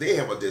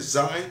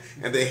design,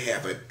 and they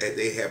have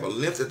a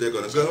length that they're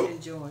going to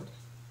go.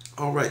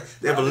 All right,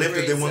 they have a length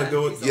that they want to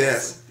go.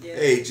 Yes. Awesome. Yeah.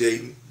 Hey,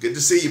 Jaden, good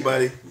to see you,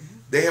 buddy.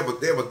 They have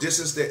a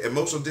distance, that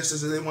emotional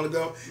distance that they want to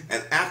go,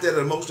 and after that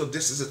emotional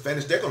distance is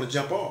finished, they're going to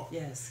jump off.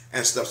 Yes.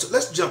 And stuff. So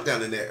let's jump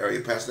down in that area,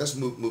 Pastor. Let's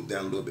move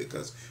down a little bit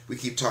because we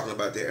keep talking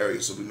about that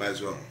area, so we might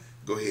as well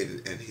go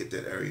ahead and hit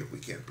that area if we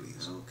can,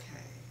 please. Okay.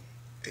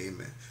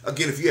 Amen.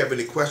 Again, if you have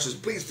any questions,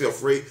 please feel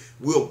free.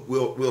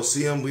 We'll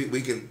see them.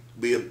 We can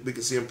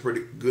see them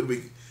pretty good. We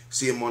can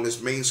see them on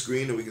this main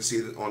screen, and we can see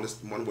it on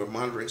this one we're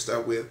monitoring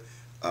stuff with.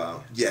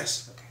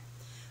 Yes.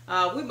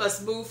 Okay. We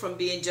must move from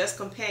being just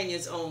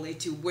companions only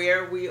to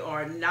where we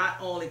are not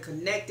only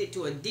connected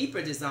to a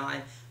deeper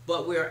design,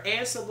 but we are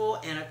answerable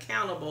and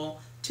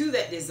accountable to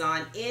that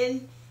design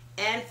in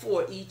and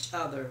for each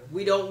other.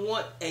 We don't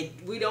want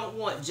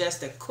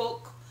just a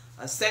cook,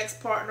 a sex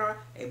partner,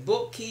 a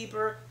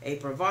bookkeeper, a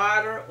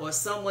provider, or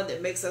someone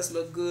that makes us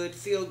look good,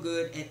 feel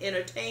good, and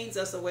entertains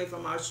us away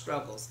from our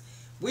struggles.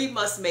 We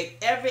must make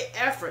every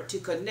effort to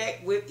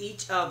connect with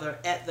each other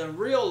at the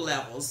real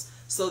levels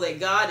so that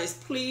God is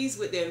pleased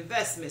with the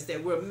investments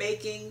that we're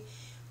making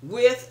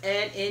with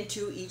and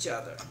into each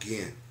other.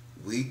 Again,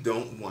 we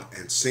don't want,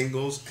 and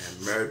singles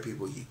and married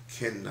people, you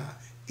cannot,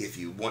 if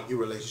you want your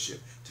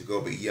relationship to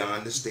go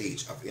beyond the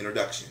stage of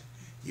introduction,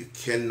 you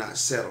cannot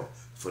settle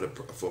for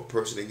a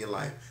person in your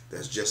life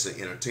that's just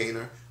an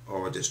entertainer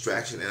or a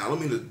distraction. And I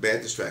don't mean a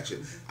bad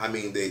distraction. I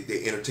mean they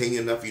entertain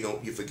you enough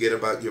you forget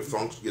about your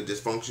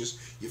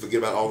dysfunctions. You forget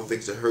about all the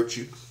things that hurt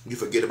you. You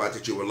forget about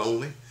that you were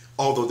lonely.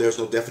 Although there's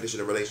no definition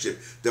of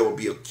relationship, there will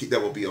be a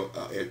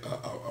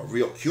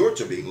real cure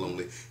to being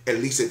lonely. At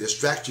least it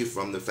distracts you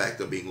from the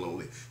fact of being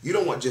lonely. You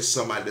don't want just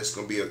somebody that's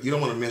going to be you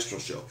don't want a minstrel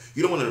show.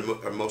 You don't want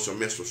an emotional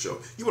minstrel show.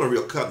 You want a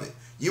real covenant.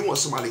 You want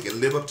somebody who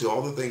can live up to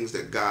all the things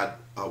that God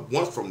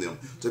wants from them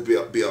to be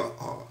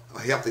a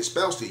healthy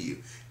spouse to you,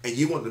 and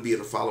you want to be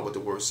able to follow what the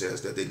Word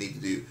says that they need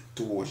to do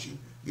towards you.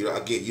 You know,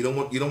 again, you don't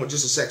want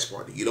just a sex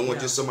party. You don't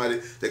want just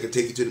somebody that can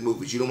take you to the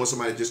movies. You don't want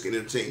somebody that just can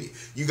entertain you.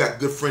 You got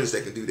good friends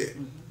that can do that,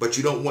 but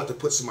you don't want to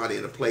put somebody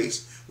in a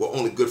place where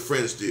only good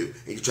friends do,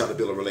 and you try to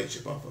build a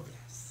relationship off of it.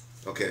 Yes.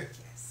 Okay.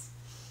 Yes.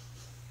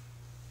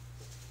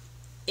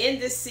 In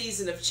this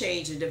season of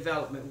change and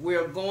development,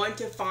 we're going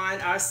to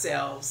find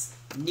ourselves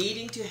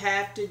needing to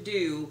have to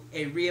do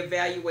a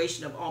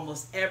reevaluation of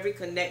almost every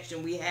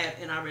connection we have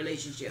in our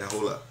relationship. Now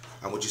hold up.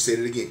 I want you to say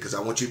that again because I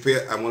want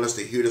us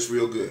to hear this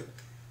real good.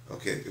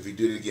 Okay, if you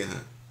do it again, huh?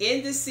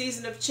 In this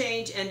season of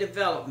change and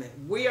development,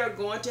 we are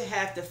going to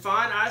have to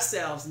find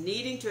ourselves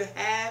needing to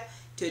have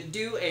to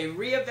do a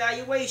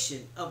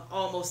reevaluation of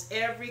almost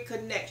every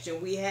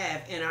connection we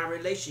have in our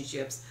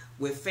relationships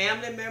with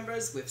family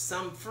members, with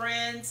some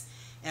friends,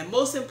 and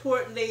most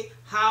importantly,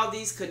 how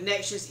these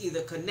connections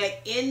either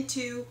connect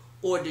into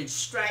or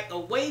distract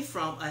away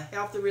from a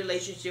healthy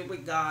relationship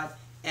with God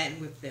and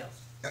with them.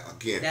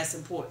 Again, that's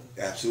important.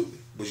 Absolutely.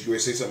 Was you going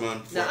to say something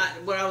on? Now,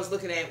 what I was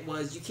looking at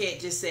was you can't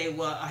just say,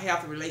 "Well, a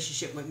healthy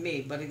relationship with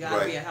me," but it got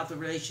to be a healthy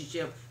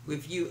relationship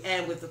with you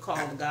and with the call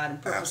of God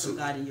and purpose of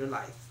God in your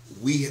life.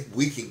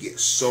 We can get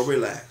so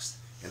relaxed,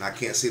 and I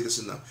can't say this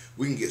enough.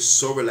 We can get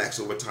so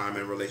relaxed over time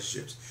in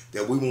relationships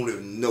that we won't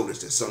even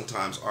notice that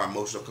sometimes our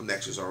emotional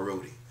connections are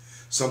eroding.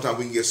 Sometimes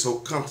we can get so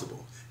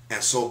comfortable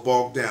and so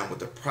bogged down with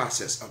the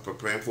process of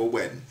preparing for a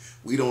wedding,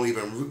 we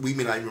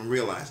may not even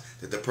realize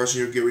that the person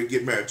you're getting ready to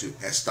get married to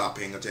has stopped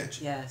paying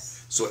attention.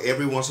 Yes. So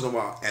every once in a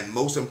while, and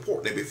most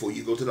importantly, before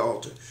you go to the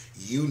altar,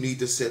 you need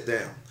to sit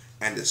down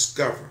and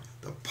discover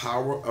the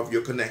power of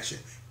your connection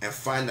and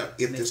find out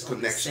if this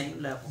connection, on the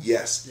same level.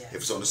 Yes, if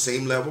it's on the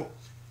same level,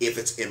 if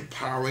it's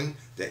empowering,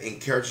 that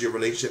encourages your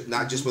relationship,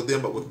 not just with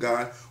them, but with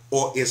God,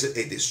 or is it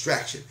a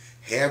distraction?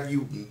 Have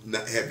you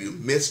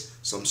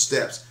missed some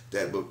steps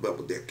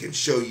that can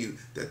show you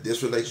that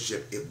this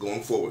relationship, if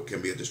going forward,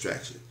 can be a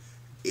distraction?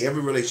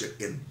 Every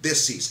relationship in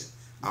this season,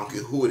 I don't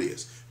care who it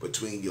is,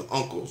 between your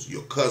uncles,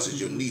 your cousins,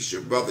 your niece,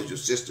 your brothers, your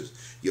sisters,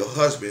 your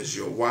husbands,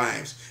 your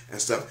wives,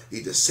 and stuff, you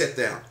need to sit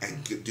down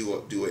and do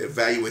an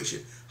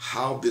evaluation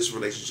how this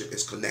relationship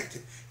is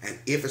connected, and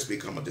if it's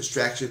become a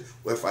distraction,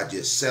 or if I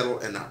just settle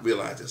and not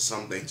realize that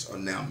some things are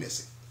now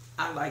missing.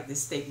 I like this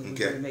statement we're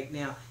going to make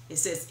now. It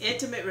says,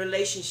 intimate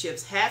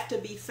relationships have to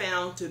be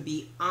found to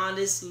be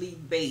honestly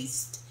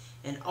based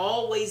and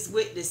always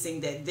witnessing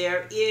that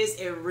there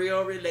is a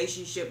real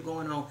relationship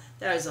going on.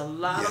 There's a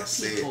lot of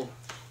people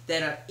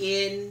that are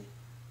in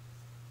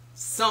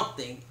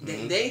something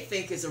that they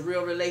think is a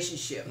real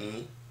relationship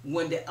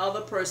when the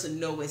other person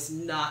knows it's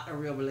not a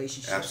real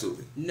relationship.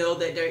 Absolutely. Know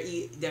that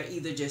they're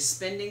either just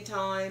spending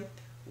time,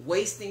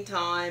 wasting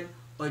time,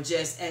 or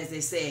just, as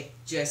they say,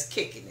 just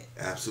kicking it.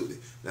 Absolutely.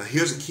 Now,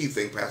 here's a key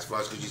thing, Pastor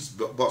Flash, because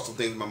you brought some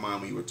things in my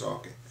mind when you were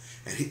talking.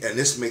 And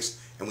this makes,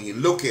 and when you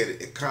look at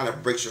it, it kind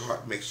of breaks your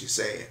heart, makes you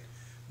sad.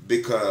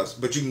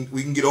 But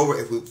we can get over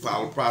it if we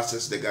follow the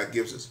process that God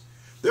gives us.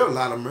 There are a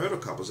lot of marital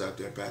couples out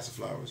there, Pastor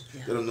Flowers,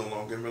 that are no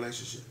longer in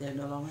relationship. They're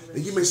no longer in relationship.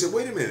 And you may say,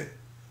 wait a minute.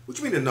 What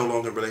you mean they're no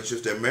longer in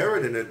relationships? They're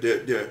married and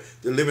they're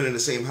living in the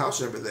same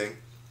house and everything.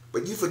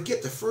 But you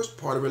forget the first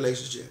part of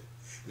relationship.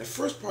 And the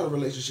first part of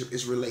relationship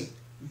is relate.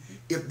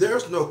 If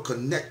there's no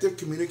connective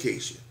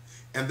communication,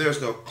 and there's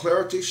no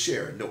clarity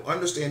shared, no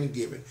understanding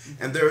given,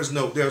 and there's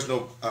no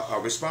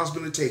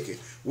responsibility taken,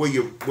 where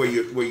you're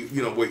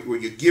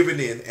giving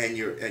in and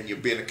you're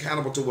being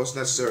accountable to what's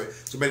necessary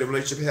to make the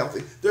relationship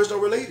healthy, there's no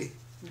relating.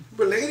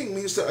 Relating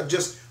means to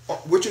just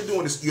what you're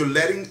doing is you're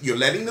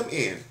letting them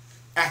in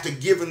after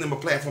giving them a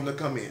platform to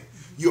come in.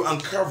 You're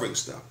uncovering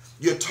stuff.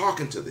 You're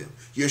talking to them.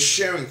 You're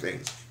sharing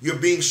things. You're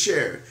being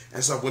shared.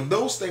 And so when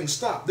those things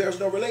stop, there's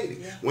no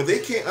relating. Yeah. When they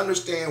can't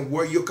understand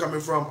where you're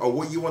coming from or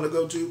where you want to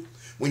go to,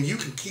 when you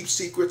can keep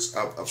secrets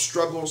of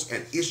struggles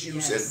and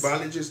issues and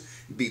bondages,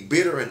 be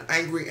bitter and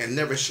angry and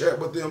never share it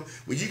with them,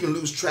 when you can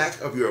lose track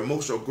of your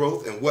emotional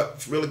growth and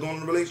what's really going on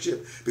in the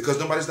relationship because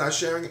nobody's not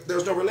sharing it,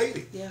 there's no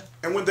relating. Yeah.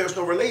 And when there's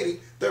no relating,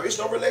 there is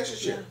no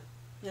relationship.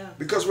 Yeah.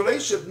 Because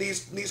relationship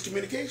needs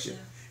communication. Yeah.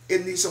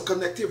 It needs some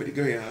connectivity.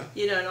 Go ahead,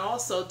 huh? And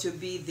also to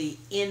be the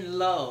in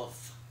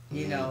love,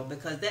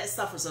 because that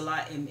suffers a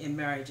lot in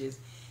marriages.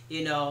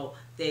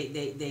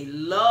 They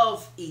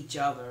love each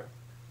other,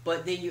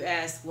 but then you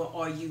ask, well,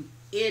 are you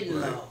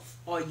in love?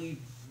 Are you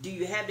do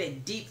you have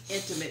that deep,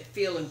 intimate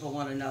feeling for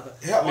one another?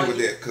 Help me with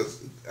that,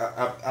 because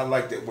I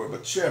like that word.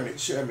 But share me,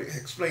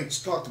 explain,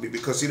 talk to me,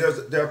 because see,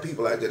 there are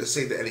people out there that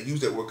say that and they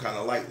use that word kind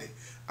of lightly.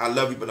 I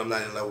love you, but I'm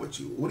not in love with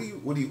you. What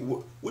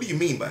do you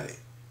mean by that?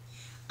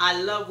 I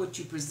love what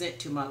you present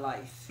to my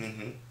life.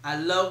 Mm-hmm. I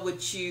love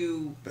what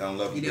you, but I don't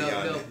love you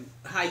beyond it.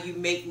 How you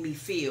make me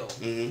feel.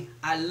 Mm-hmm.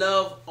 I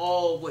love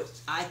all what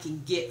I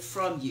can get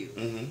from you.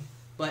 Mm-hmm.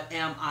 But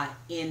am I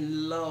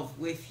in love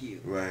with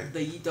you? Right.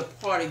 The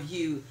part of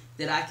you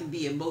that I can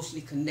be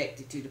emotionally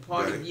connected to. The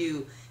part right. of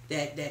you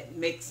that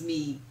makes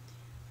me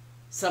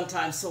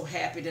sometimes so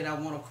happy that I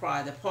want to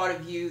cry. The part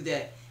of you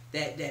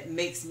that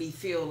makes me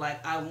feel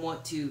like I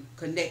want to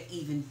connect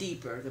even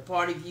deeper. The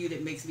part of you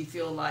that makes me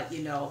feel like,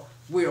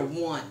 we're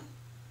one.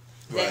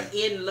 Right. That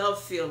in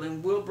love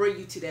feeling will bring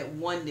you to that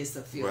oneness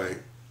of feeling. Right.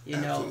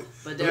 Absolutely.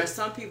 But there are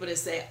some people that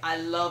say, I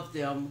love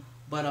them,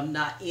 but I'm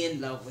not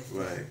in love with them.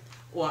 Right.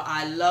 Or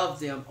I love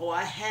them, or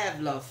I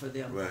have love for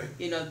them. Right.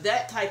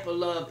 That type of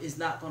love is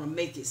not going to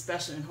make it,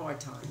 especially in hard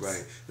times.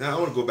 Right. Now I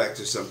want to go back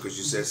to something, because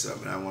you said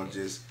something. I want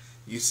to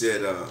you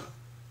said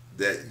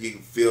that you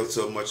feel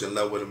so much in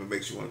love with them it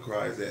makes you want to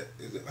cry. Is it,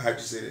 how'd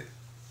you say that?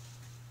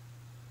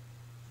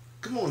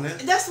 Come on now.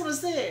 That's what I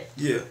said.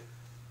 Yeah.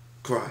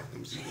 Cry. Let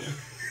me see.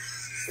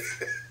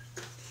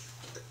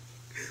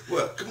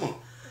 Well, come on.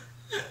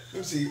 Let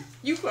me see.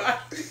 You cry.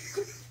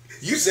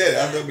 You said it.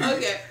 I know.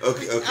 Okay.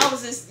 I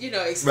was just,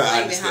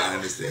 explaining right, I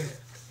understand.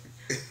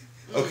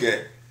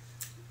 Okay.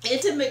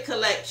 Intimate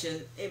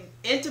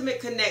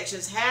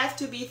connections have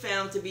to be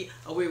found to be.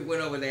 Oh, we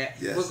went over that.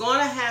 Yes.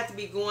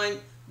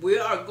 We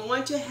are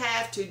going to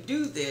have to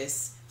do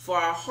this for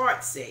our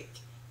heart's sake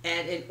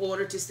and in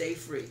order to stay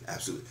free.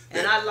 Absolutely.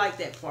 And I like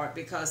that part,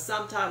 because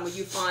sometimes when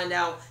you find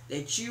out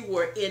that you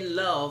were in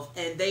love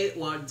and they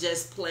were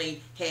just plain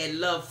had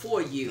love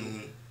for you,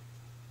 mm-hmm.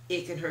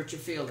 it can hurt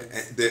your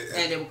feelings, and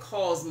it will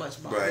cause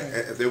much more. Right.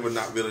 If they were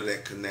not really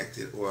that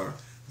connected, or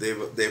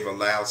they've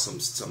allowed some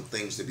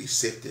things to be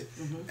sifted,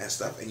 mm-hmm. and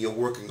stuff, and you're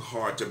working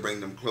hard to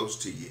bring them close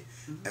to you,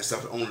 mm-hmm. and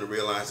stuff, only to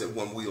realize that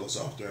one wheel's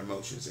off their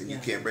emotions, and you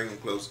can't bring them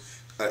close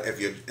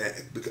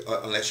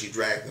unless you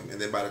drag them,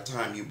 and then by the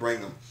time you bring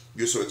them,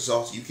 you're so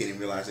exhausted you can't even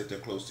realize if they're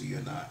close to you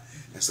or not,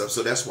 and stuff.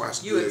 So that's why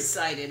it's you're good.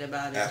 Excited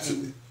about it.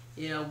 Absolutely.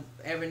 And,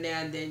 every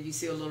now and then you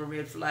see a little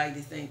red flag.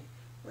 You think,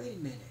 wait a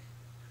minute.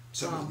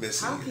 Something's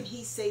missing. How can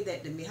he say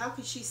that to me? How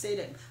can she say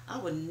that? I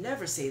would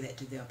never say that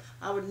to them.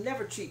 I would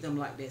never treat them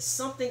like that.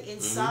 Something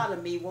inside mm-hmm.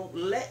 of me won't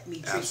let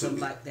me treat them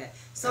like that.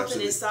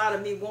 Something inside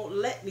of me won't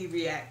let me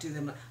react to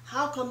them.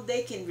 How come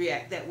they can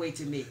react that way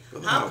to me?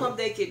 How come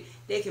they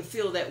can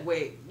feel that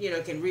way?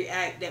 Can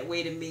react that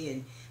way to me?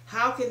 And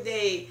how can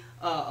they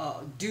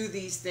do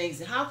these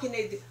things? And how can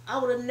they? I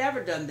would have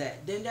never done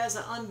that. Then there's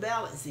an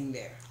unbalancing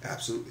there.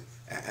 Absolutely,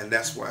 and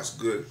that's why it's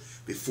good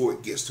before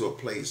it gets to a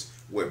place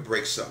where it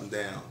breaks something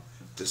down,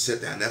 to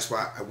sit down. That's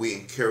why we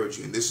encourage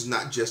you. And this is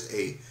not just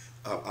a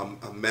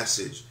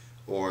message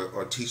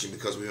or teaching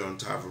because we're on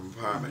top of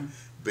empowerment.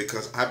 Mm-hmm.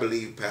 Because I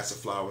believe, Pastor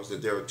Flowers,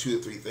 that there are 2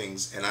 or 3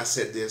 things, and I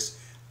said this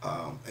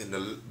in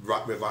the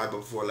revival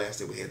before last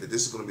that we had, that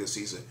this is going to be a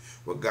season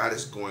where God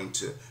is going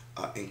to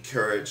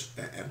encourage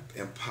and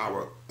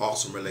empower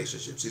awesome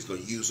relationships. He's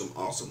going to use them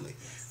awesomely.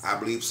 I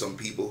believe some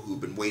people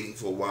who've been waiting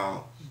for a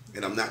while,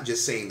 and I'm not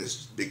just saying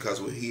this because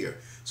we're here,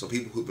 some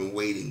people who've been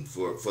waiting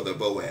for the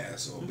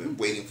Boaz, or been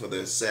waiting for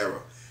the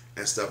Sarah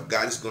and stuff,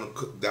 God's going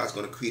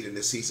to create in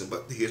this season.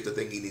 But here's the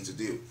thing he needs to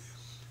do.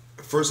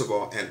 First of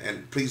all,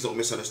 and please don't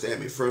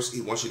misunderstand me, first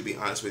he wants you to be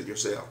honest with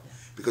yourself.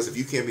 Because if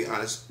you can't be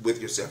honest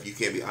with yourself, you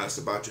can't be honest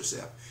about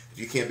yourself. If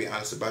you can't be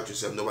honest about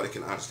yourself, nobody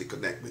can honestly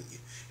connect with you.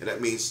 And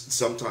that means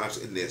sometimes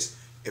in this,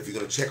 if you're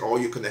going to check all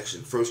your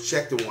connections, first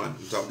check the one,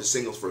 I'm talking to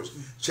singles first,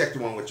 check the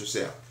one with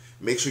yourself.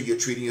 Make sure you're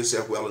treating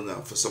yourself well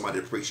enough for somebody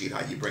to appreciate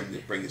how you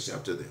bring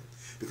yourself to them.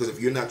 Because if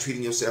you're not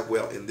treating yourself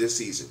well in this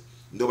season,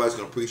 nobody's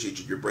going to appreciate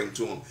you bring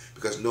to them,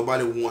 because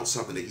nobody wants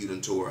something that you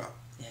done tore up.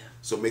 Yeah.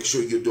 So make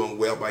sure you're doing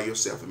well by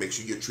yourself, and make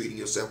sure you're treating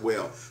yourself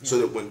well, so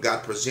that when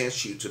God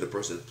presents you to the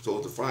person that's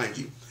supposed to find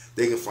you,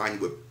 they can find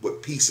you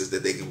with pieces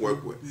that they can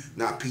work with,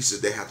 not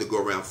pieces they have to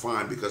go around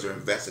find because they're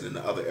invested in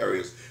the other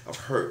areas of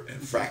hurt and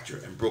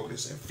fracture and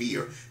brokenness and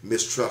fear,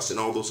 mistrust, and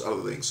all those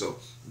other things. So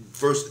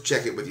first,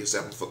 check it with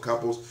yourself. And for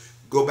couples,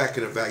 go back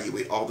and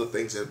evaluate all the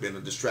things that have been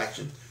a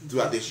distraction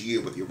throughout this year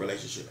with your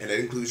relationship, and that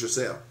includes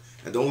yourself.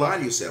 And don't lie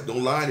to yourself.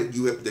 Don't lie that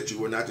you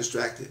were not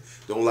distracted.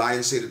 Don't lie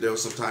and say that there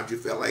was sometimes you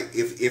felt like,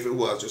 if it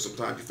was, or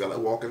sometimes you felt like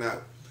walking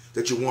out,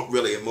 that you weren't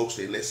really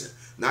emotionally listening.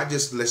 Not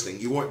just listening.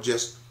 You weren't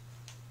just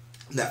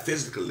not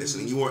physically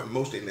listening. You weren't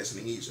emotionally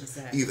listening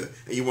either.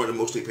 And you weren't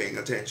emotionally paying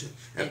attention.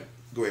 And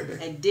go ahead, babe.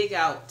 And dig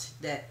out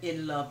that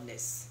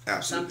in-loveness.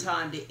 Absolutely.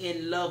 Sometimes the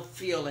in-love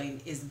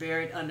feeling is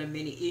buried under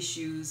many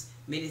issues,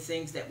 many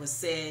things that was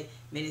said,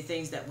 many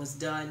things that was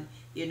done.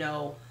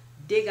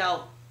 Dig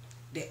out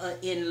the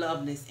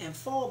in-loveness and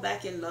fall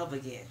back in love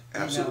again.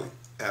 Absolutely.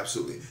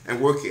 Absolutely,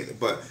 and work in it.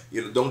 But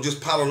don't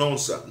just pile on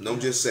something.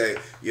 Don't just say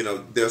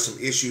there's some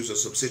issues or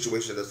some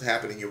situation that's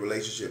happened in your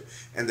relationship,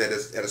 and that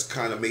has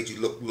kind of made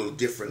you look a little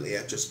differently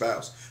at your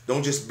spouse.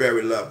 Don't just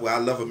bury love. Well, I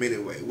love him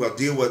anyway. Well,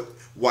 deal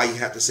with why you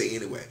have to say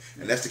anyway,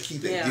 and that's the key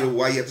thing. Yeah. Deal with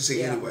why you have to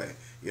say anyway.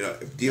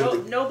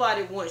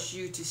 Nobody wants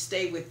you to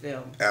stay with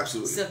them.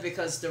 Absolutely. Simply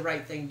because it's the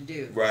right thing to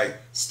do. Right.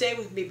 Stay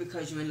with me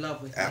because you're in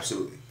love with me.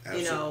 Absolutely.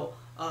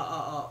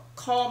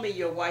 Call me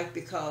your wife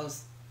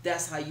because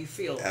that's how you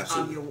feel.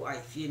 Absolutely. I'm your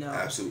wife.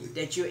 Absolutely.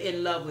 That you're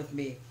in love with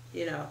me.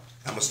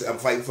 I'm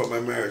fighting for my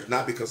marriage,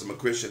 not because I'm a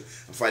Christian.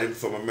 I'm fighting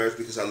for my marriage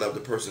because I love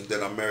the person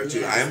that I'm married to.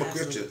 Yes, I am a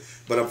absolutely.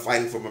 Christian, but I'm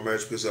fighting for my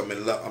marriage because I'm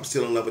in love. I'm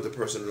still in love with the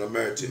person that I'm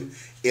married to.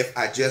 If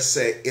I just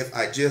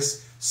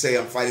say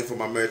I'm fighting for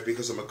my marriage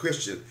because I'm a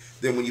Christian,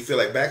 then when you feel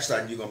like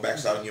backsliding, you're gonna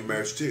backslide in your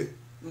marriage too.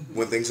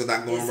 When things are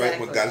not going right,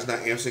 when God is not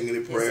answering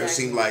any prayers,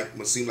 seem like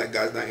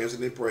God's not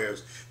answering any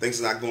prayers, things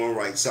are not going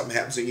right, something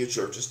happens in your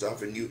church and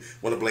stuff, and you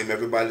want to blame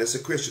everybody that's a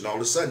Christian, all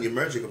of a sudden your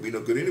marriage ain't gonna be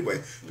no good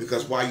anyway.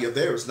 Because why you're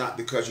there is not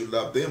because you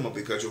love them or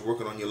because you're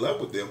working on your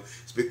love with them.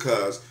 It's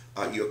because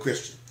you're a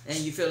Christian. And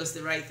you feel it's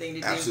the right thing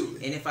to do.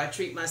 Absolutely. And if I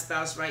treat my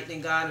spouse right,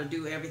 then God will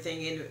do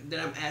everything that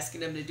I'm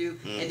asking them to do.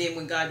 And then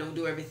when God don't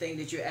do everything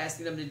that you're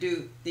asking them to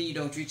do, then you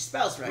don't treat your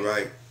spouse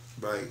right.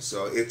 Right.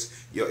 So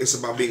it's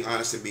about being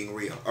honest and being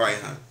real. All right,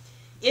 hon.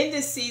 In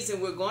this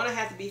season, we're going to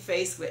have to be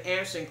faced with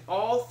answering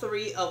all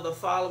three of the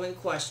following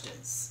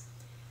questions.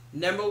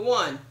 Number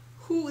one,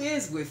 who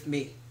is with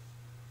me?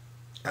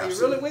 Are you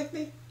really with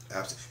me?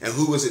 Absolutely. And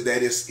who is it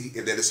that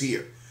is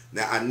here?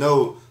 Now I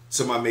know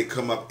somebody may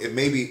come up and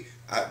maybe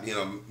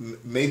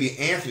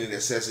Anthony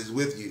that says he's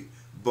with you,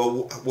 but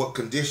what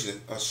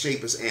condition or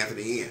shape is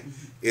Anthony in?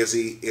 Is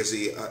he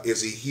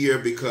here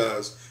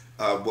because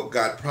what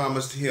God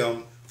promised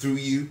him through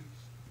you,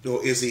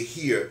 or is he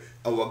here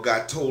of what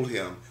God told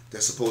him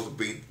that's supposed to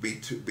be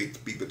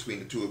between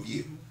the two of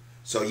you?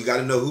 So you got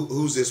to know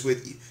who's this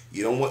with you.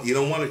 You don't want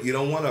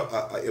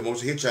a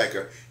emotional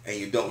hitchhiker, and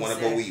you don't want a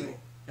bow evil.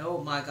 Oh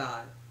my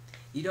God,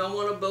 you don't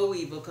want a bow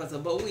evil, because a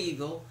bow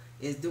evil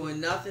is doing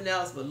nothing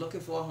else but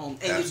looking for a home.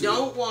 And Absolutely. You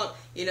don't want,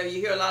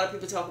 you hear a lot of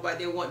people talk about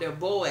they want their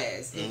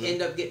Boaz and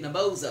end up getting a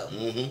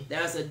bozo.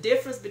 There's a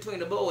difference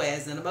between a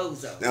Boaz and a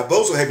bozo. Now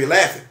bozo have you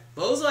laughing.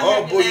 Bozo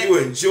have you laughing. You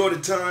enjoy the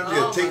time.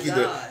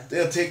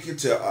 They'll take you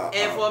to.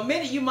 And for a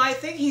minute you might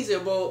think he's a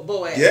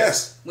Boaz.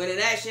 Yes. When in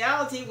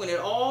actuality, when it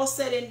all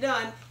said and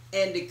done,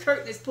 and the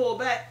curtain is pulled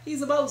back,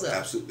 he's a bozo.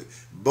 Absolutely.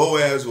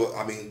 Boaz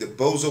the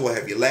bozo will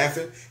have you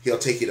laughing. He'll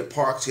take you to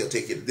parks. He'll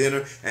take you to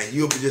dinner. And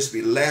you'll just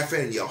be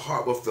laughing. And your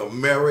heart will feel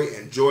merry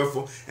and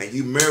joyful. And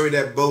you marry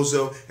that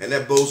bozo. And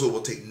that bozo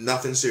will take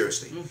nothing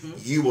seriously.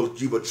 You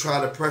will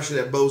try to pressure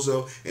that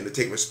bozo and to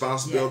take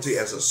responsibility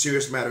as a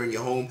serious matter in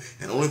your home.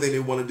 And the only thing they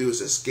want to do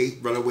is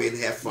escape, run away, and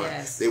have fun.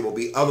 Yes. There will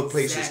be other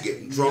places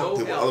getting drunk.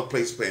 There will be other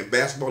places playing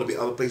basketball. There will be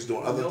other places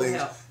doing other things.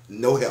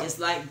 No help. It's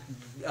like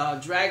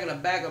dragging a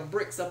bag of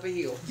bricks up a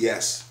hill.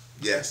 Yes.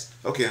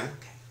 Okay.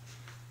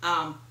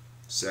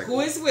 Who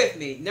is with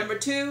me? Number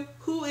two,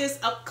 who is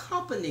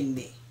accompanying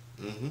me?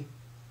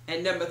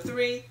 And number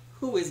three,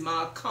 who is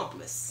my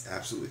accomplice?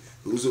 Absolutely.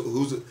 Who's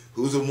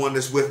the one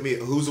that's with me?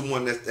 Who's the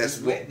one that's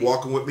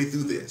walking with me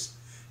through this?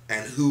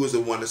 And who is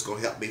the one that's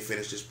going to help me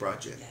finish this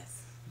project?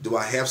 Yes. Do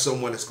I have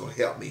someone that's going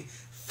to help me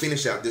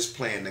finish out this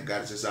plan that God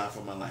has designed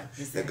for my life?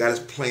 Exactly. That God has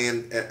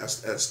planned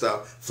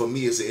stuff for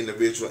me as an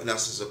individual and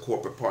us as a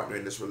corporate partner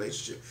in this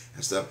relationship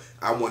and stuff.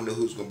 I want to know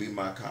who's going to be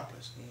my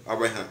accomplice. All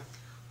right, honey.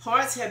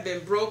 Hearts have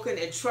been broken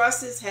and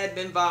trusts have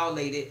been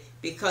violated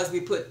because we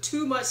put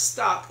too much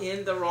stock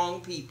in the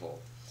wrong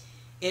people.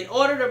 In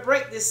order to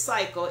break this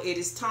cycle, it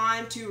is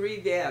time to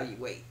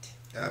reevaluate.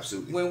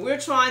 Absolutely. When we're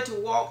trying to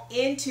walk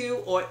into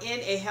or in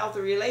a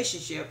healthy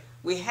relationship,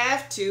 we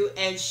have to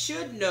and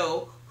should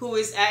know who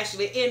is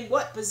actually in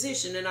what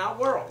position in our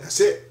world. That's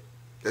it.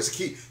 That's the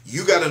key.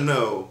 You got to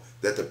know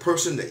that the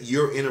person that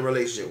you're in a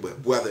relationship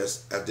with, whether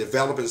it's a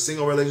developing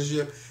single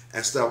relationship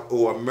and stuff,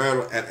 or a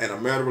marital and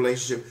a marital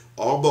relationship,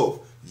 or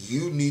both,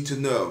 you need to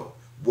know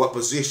what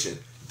position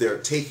they're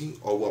taking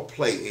or will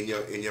play in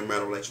your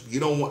marital relationship. You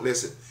don't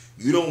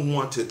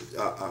want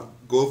to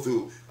go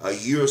through a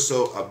year or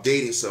so of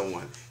dating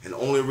someone and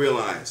only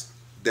realize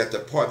that the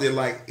part they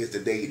like is the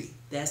dating.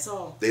 That's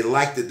all. They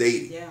like the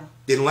dating. Yeah.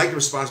 They don't like the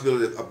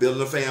responsibility of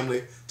building a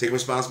family, taking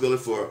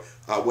responsibility for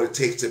what it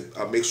takes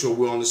to make sure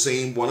we're on the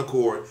same one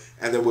accord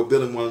and that we're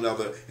building one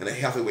another in a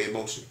healthy way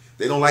emotionally.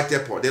 They don't like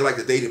that part. They like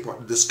the dating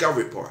part, the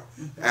discovery part.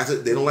 After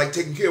they don't like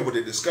taking care of what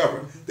they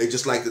discover. They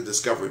just like the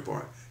discovery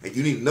part. And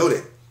you need to know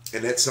that.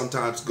 And that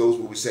sometimes goes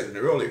what we said in it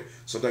earlier.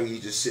 Sometimes you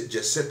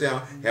just sit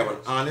down, have an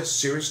honest,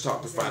 serious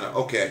talk to find out,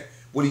 okay,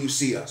 what do you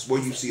see us? Where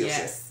do you see us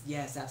at?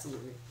 Yes,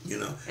 absolutely.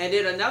 And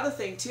then another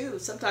thing too,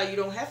 sometimes you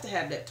don't have to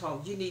have that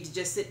talk. You need to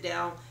just sit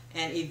down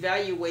and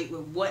evaluate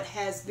with what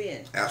has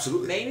been.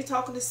 Absolutely. Mainly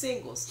talking to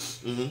singles.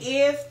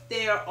 If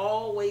they're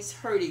always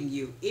hurting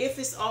you, if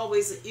it's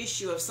always an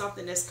issue of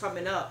something that's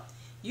coming up,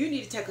 you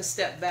need to take a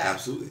step back.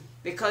 Absolutely.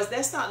 Because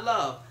that's not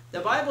love. The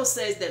Bible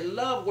says that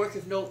love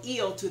worketh no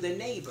ill to the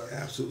neighbor.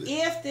 Absolutely.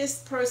 If this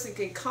person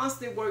can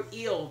constantly work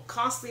ill,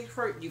 constantly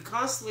hurt you,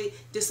 constantly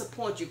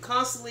disappoint you,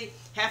 constantly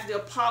have to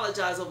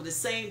apologize over the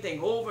same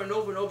thing over and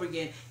over and over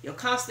again, you're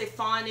constantly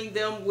finding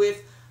them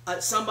with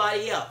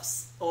somebody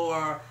else,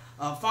 or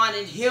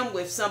finding him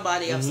with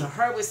somebody else, or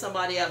her with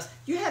somebody else,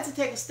 you have to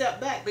take a step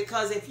back,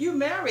 because if you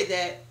marry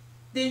that,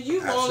 then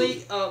you've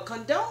only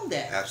condoned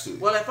that.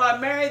 Absolutely. Well, if I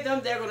marry them,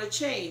 they're going to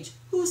change.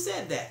 Who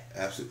said that?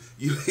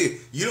 Absolutely.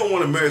 You don't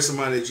want to marry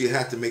somebody that you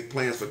have to make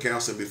plans for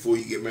counseling before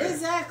you get married.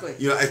 Exactly.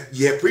 You know,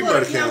 you have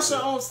premarital counseling.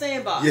 Counselor on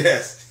standby.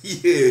 Yes.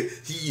 Yeah.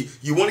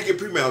 You want to get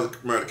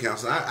premarital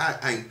counseling.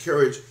 I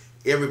encourage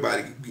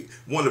everybody.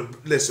 One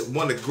of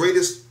the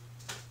greatest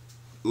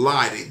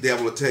lie the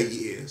devil will tell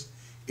you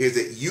is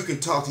that you can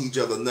talk to each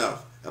other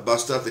enough about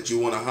stuff that you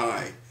want to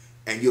hide,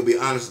 and you'll be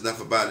honest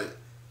enough about it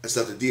and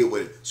stuff to deal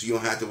with it, so you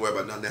don't have to worry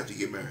about nothing after you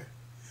get married.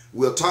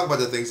 We'll talk about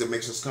the things that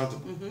makes us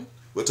comfortable.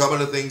 We'll talk about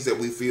the things that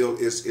we feel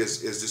is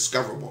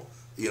discoverable.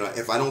 You know,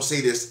 if I don't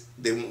say this,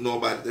 they won't know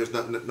about it. There's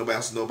nobody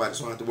else to know about it,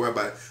 so I don't have to worry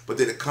about it. But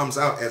then it comes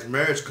out as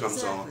marriage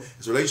comes on,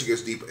 as relationship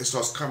gets deeper, it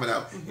starts coming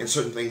out in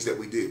certain things that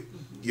we do.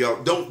 You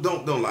know,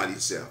 don't lie to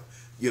yourself.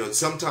 You know,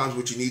 sometimes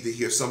what you need to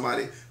hear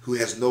somebody who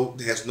has no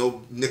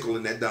nickel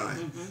in that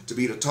dime to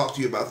be able to talk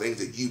to you about things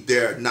that you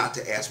dare not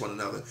to ask one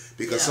another,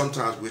 because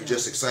sometimes we're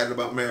just excited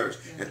about marriage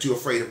and too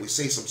afraid if we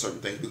say some certain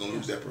things we're gonna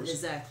lose that person.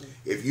 Exactly.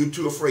 If you're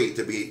too afraid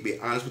to be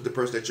honest with the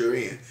person that you're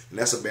in, then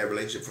that's a bad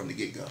relationship from the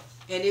get-go.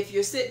 And if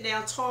you're sitting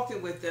down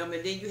talking with them,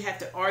 and then you have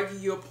to argue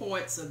your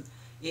points, and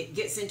it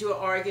gets into an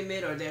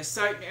argument, or there's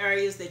certain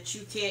areas that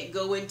you can't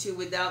go into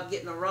without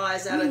getting a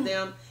rise out of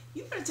them,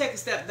 you better take a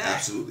step back.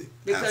 Absolutely.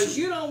 Because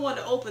you don't want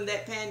to open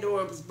that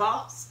Pandora's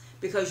box,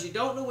 because you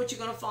don't know what you're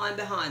going to find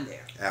behind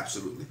there.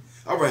 Absolutely.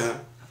 All right, huh?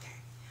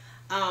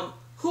 Okay.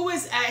 Who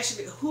is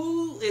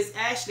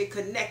actually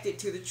connected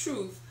to the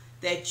truth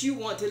that you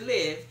want to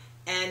live,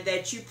 and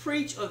that you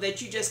preach, or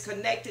that you just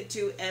connected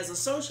to as a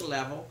social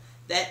level,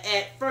 that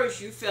at first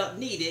you felt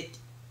needed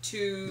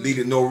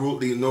no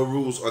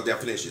rules or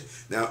definition.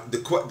 Now,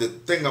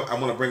 the thing I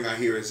want to bring out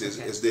here is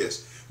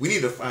this: we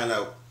need to find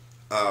out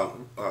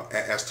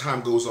as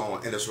time goes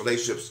on and this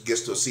relationship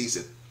gets to a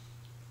season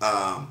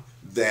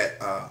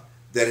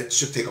that it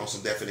should take on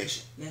some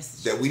definition.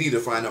 Yes. That we need to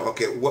find out,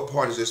 okay, what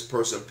part is this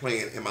person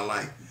playing in my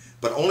life?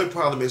 But the only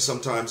problem is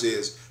sometimes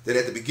is that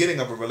at the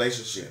beginning of a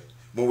relationship,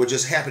 when we're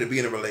just happy to be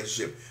in a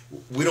relationship,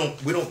 we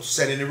don't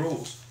set any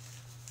rules.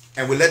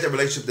 And we let the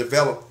relationship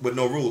develop with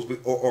no rules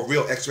or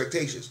real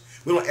expectations.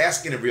 We don't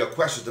ask any real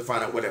questions to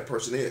find out what that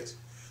person is.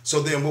 So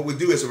then what we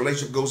do as the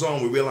relationship goes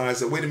on, we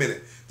realize that, wait a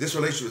minute, this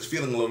relationship is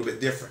feeling a little bit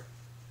different.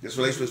 This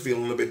relationship is feeling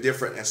a little bit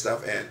different and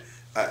stuff. And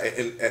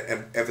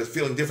if it's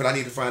feeling different, I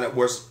need to find out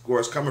where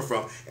it's coming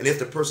from. And if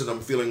the person I'm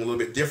feeling a little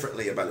bit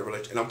differently about the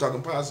relationship, and I'm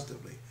talking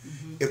positively,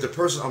 if the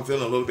person I'm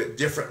feeling a little bit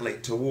differently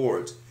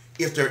towards,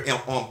 if they're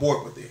on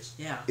board with this,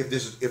 if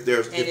this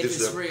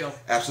is real,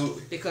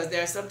 absolutely. Because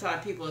there are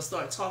sometimes people will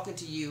start talking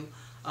to you,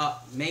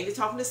 mainly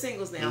talking to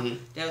singles now.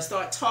 They'll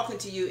start talking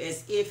to you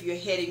as if you're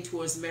heading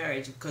towards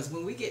marriage. Because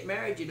when we get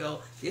married, you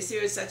know, this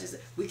here is such as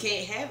we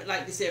can't have it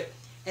like this here.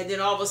 And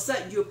then all of a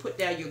sudden you'll put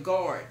down your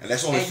guard. And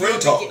that's only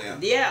friend talk now.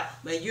 Yeah,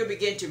 but you'll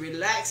begin to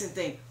relax and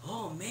think,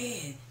 oh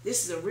man,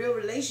 this is a real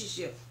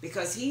relationship.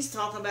 Because he's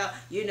talking about,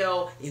 you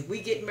know, if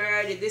we get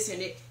married and this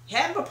and it. He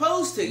hadn't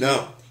proposed to you.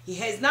 No. He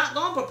has not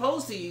gone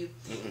propose to you.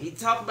 He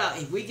talk about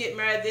if we get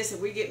married this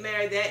and we get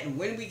married that, and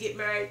when we get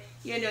married,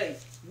 you know,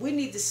 you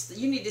need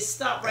to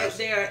stop right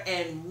there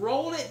and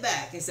roll it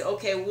back and say,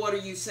 okay, what are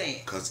you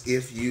saying? Because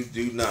if you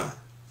do not,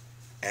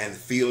 and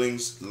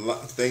things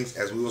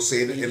as we will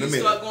say in a minute, you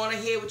start going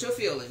ahead with your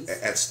feelings,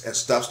 and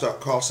stuff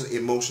start crossing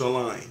emotional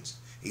lines,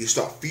 and you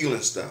start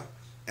feeling stuff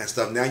and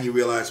stuff. Now you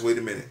realize, wait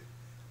a minute,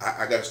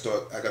 I gotta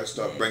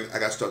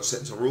start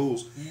setting some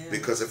rules,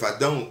 because if I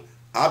don't,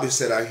 I'll be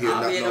set out here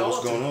not knowing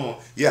what's going on.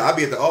 Yeah, I'll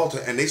be at the altar,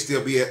 and they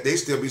still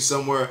be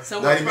somewhere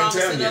not even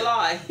telling you.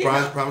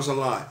 Promising a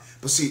lie.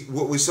 But see,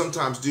 what we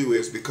sometimes do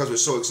is, because we're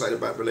so excited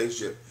about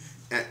relationship,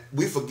 and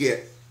we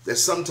forget that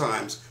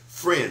sometimes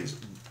friends,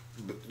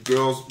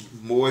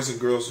 boys and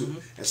girls who,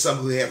 and some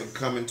who haven't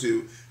come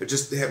into, or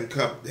just haven't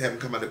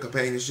come out of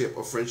companionship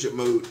or friendship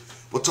mood,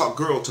 will talk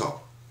girl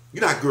talk. You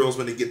know how girls,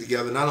 when they get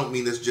together, and I don't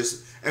mean this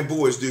just, and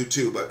boys do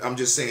too, but I'm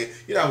just saying,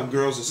 you know, when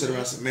girls will sit around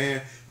and say,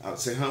 man, I'll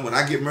say, huh, when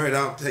I get married,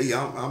 I'll tell you, I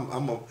don't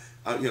know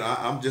what I'm doing.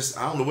 I'm just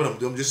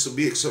so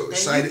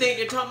excited. And you think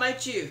they're talking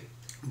about you?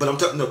 But I'm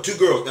talking, no, two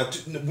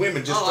girls,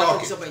 women just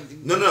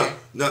talking.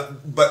 No,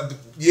 but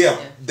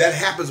that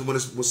happens when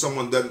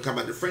someone doesn't come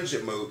out the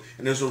friendship mode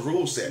and there's a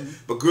rule set.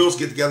 But girls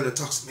get together and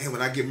talk, man,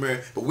 when I get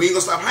married, but we ain't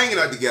gonna stop hanging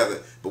out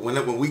together. But when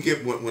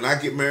I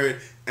get married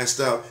and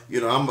stuff, you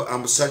know,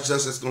 I'm such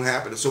that's gonna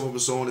happen, and so on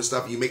and so on and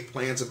stuff. And you make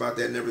plans about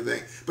that and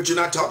everything, but you're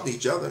not talking to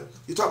each other.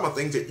 You're talking about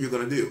things that you're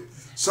gonna do.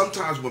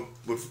 Sometimes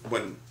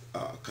when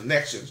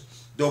connections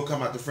don't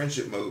come out the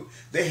friendship mode,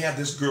 they have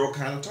this girl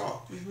kind of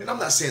talk. And I'm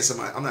not saying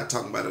I'm not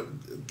talking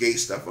about gay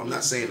stuff. I'm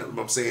not saying that.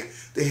 I'm saying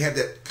they have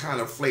that kind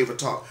of flavor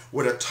talk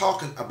where they're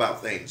talking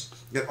about things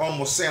that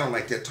almost sound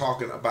like they're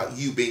talking about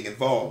you being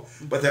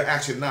involved, but they're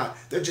actually not.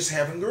 They're just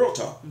having girl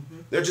talk.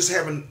 They're just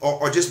having,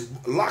 or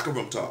just locker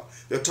room talk.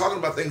 They're talking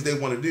about things they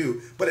want to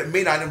do, but it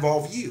may not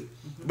involve you.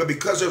 But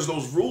because there's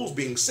those rules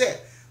being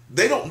set,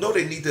 they don't know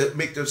they need to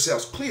make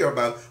themselves clear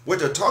about what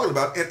they're talking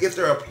about and if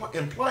they're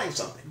implying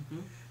something.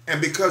 And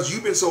because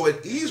you've been so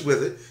at ease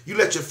with it, you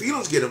let your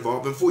feelings get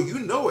involved. Before you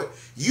know it,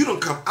 you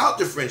don't come out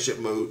the friendship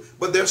mode,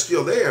 but they're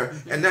still there.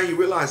 And now you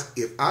realize,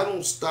 if I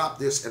don't stop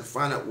this and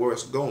find out where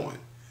it's going,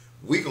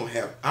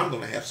 I'm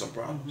gonna have some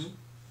problems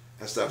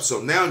and stuff.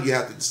 So now you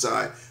have to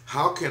decide,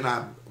 how can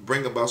I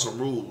bring about some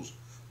rules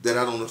that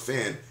I don't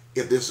offend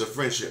if this is a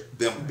friendship,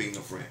 them being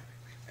a friend.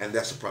 And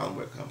that's the problem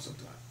where it comes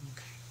sometimes.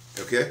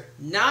 Okay?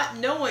 Not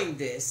knowing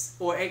this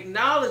or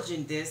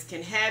acknowledging this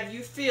can have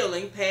you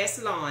feeling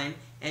past line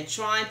and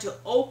trying to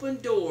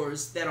open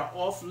doors that are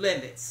off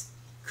limits,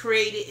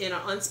 created in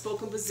an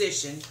unspoken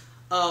position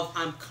of,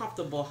 I'm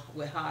comfortable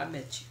with how I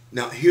met you.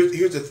 Now here's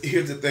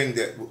the thing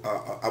that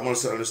I want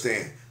us to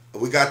understand.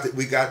 We got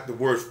the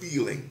word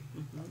feeling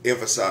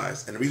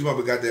emphasized, and the reason why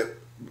we got that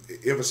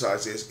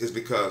emphasized is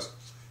because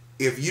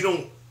if you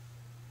don't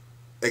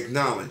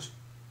acknowledge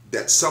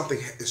that something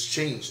has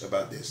changed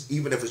about this,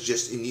 even if it's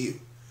just in you,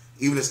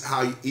 even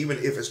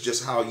if it's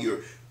just how you're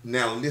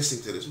now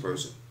listening to this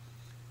person,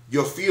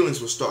 your feelings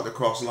will start to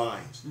cross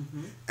lines,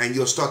 and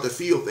you'll start to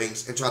feel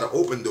things and try to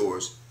open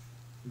doors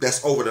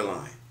that's over the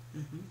line.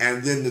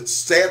 And then the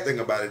sad thing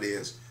about it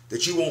is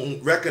that you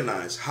won't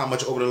recognize how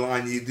much over the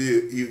line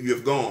you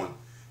have gone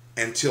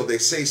until they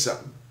say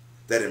something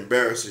that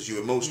embarrasses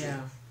you emotionally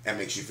and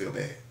makes you feel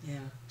bad.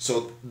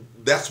 So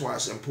that's why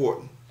it's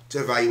important to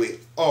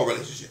evaluate all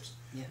relationships.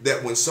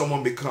 That when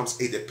someone becomes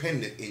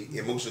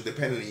emotionally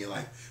dependent in your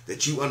life,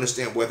 that you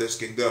understand where this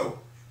can go,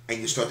 and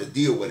you start to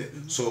deal with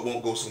it, so it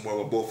won't go somewhere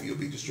where both of you will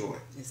be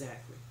destroyed.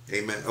 Exactly.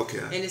 Amen. Okay.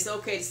 And it's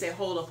okay to say,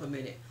 hold up a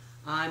minute,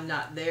 I'm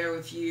not there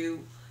with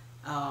you,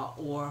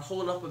 or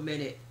hold up a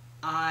minute,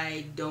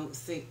 I don't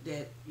think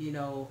that,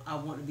 I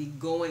want to be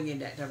going in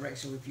that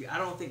direction with you. I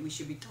don't think we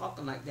should be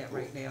talking like that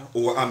right now.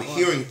 Or I'm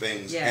hearing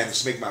things and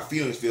it's making my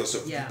feelings feel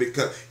so.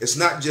 Because it's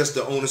not just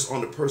the onus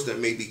on the person that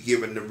may be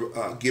giving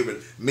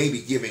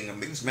a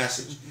mixed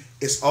message.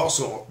 It's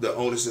also the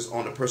onus is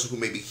on the person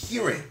who may be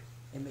hearing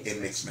a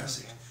mixed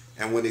message.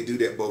 And when they do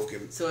that, both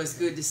can. So it's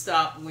good to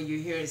stop when you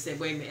hear it and say,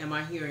 wait a minute, am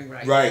I hearing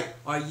right? Right.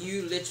 Are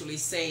you literally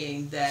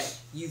saying that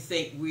you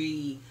think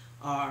we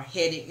are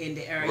heading in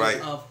the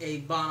area of a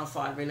bona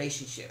fide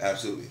relationship?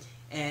 Absolutely.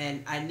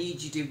 And I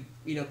need you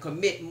to,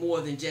 commit more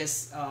than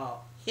just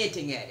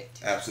hinting at it.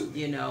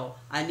 Absolutely.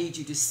 I need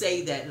you to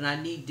say that, and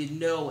I need to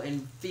know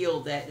and feel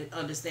that and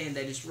understand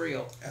that it's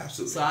real.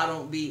 Absolutely. So I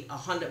don't be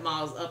 100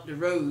 miles up the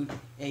road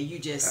and you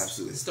just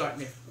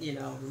starting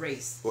to,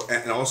 race. Well,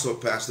 and also,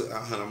 Pastor,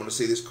 I'm going to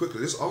say this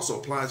quickly. This also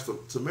applies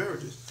to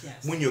marriages.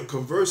 Yes. When you're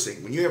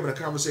conversing, when you're having a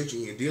conversation,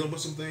 and you're dealing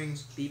with some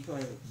things. Be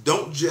plain.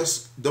 Don't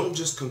just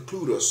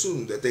conclude or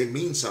assume that they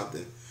mean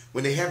something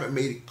when they haven't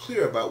made it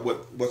clear about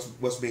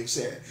what's being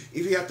said.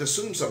 If you have to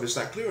assume something, it's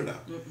not clear enough.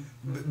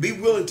 Be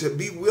willing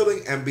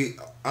and be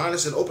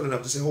honest and open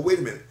enough to say, oh, wait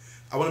a minute,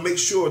 I want to make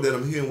sure that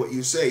I'm hearing what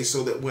you say,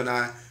 so that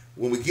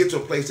when we get to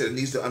a place that it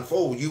needs to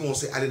unfold, you won't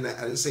say, I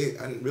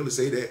didn't really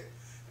say that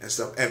and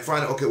stuff, and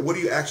find out, okay, what are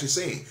you actually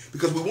saying?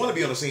 Because we want to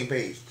be on the same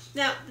page.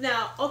 Now,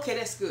 okay,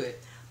 that's good.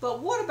 But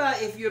what about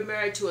if you're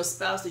married to a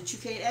spouse that you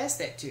can't ask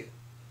that to?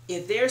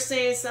 If they're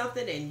saying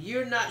something and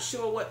you're not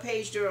sure what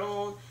page they're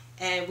on,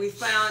 and we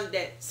found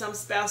that some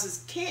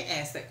spouses can't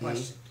ask that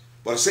question.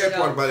 But the sad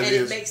part about it is,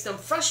 and it makes them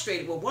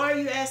frustrated. Well, why are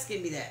you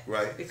asking me that?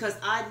 Right. Because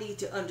I need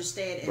to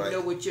understand and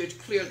know what you're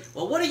clear.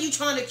 Well, what are you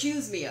trying to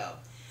accuse me of?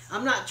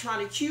 I'm not trying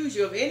to accuse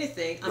you of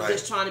anything. I'm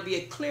just trying to be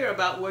clear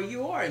about where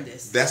you are in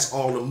this. That's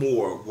all the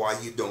more why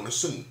you don't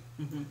assume.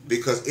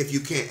 Because if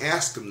you can't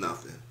ask them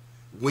nothing,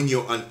 when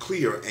you're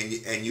unclear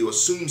and you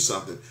assume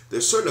something,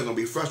 they're certainly going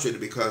to be frustrated,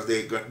 because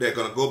they're going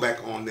to go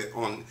back on the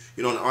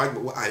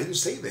argument. Well, I didn't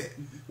say that.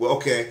 Well,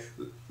 okay,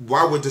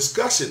 while we're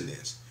discussing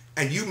this,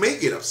 and you may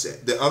get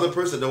upset, the other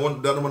person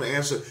doesn't want to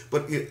answer,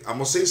 but I'm going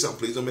to say something,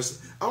 please don't miss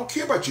it. I don't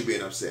care about you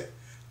being upset.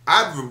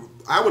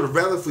 I would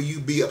rather for you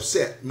be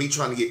upset, me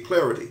trying to get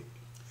clarity,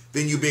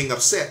 than you being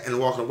upset and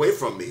walking away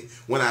from me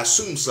when I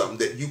assume something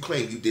that you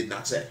claim you did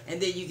not say. And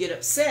then you get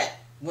upset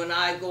when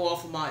I go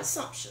off of my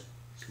assumption.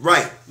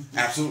 Right,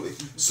 absolutely.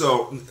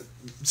 So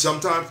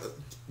sometimes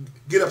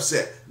get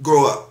upset,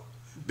 grow up,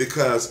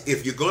 because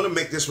if you're going to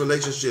make this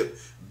relationship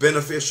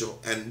beneficial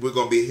and we're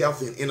going to be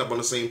healthy and end up on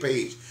the same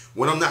page,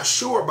 when I'm not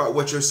sure about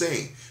what you're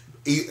saying,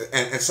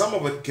 and some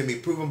of it can be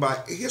proven by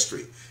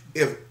history.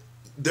 If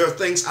there are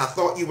things I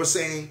thought you were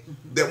saying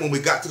that when we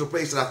got to the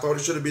place that I thought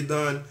it should have been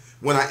done,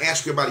 when I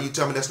ask you about it, you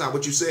tell me that's not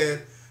what you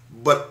said,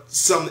 but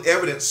some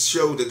evidence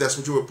showed that that's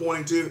what you were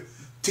pointing to,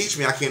 teach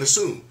me I can't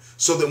assume.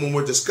 So that when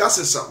we're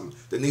discussing something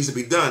that needs to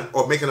be done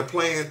or making a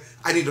plan,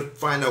 I need to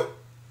find out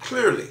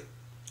clearly.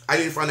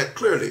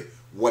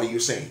 what are you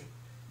saying?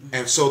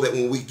 And so that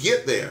when we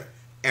get there,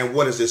 and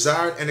what is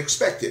desired and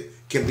expected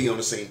can be on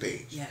the same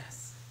page.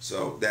 Yes.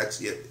 So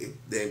that's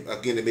it.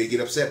 They may get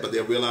upset, but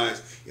they'll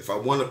realize, if I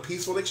want a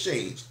peaceful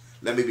exchange,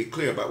 let me be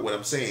clear about what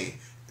I'm saying,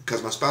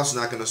 because my spouse is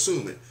not going to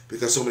assume it,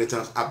 because so many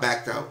times I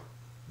backed out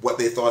what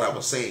they thought I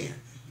was saying,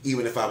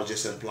 even if I was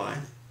just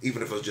implying it,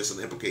 even if it was just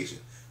an implication,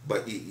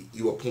 but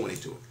you were pointing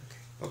to it.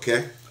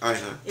 Okay? All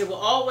right, huh? It will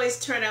always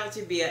turn out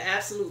to be an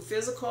absolute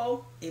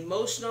physical,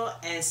 emotional,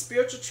 and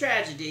spiritual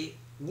tragedy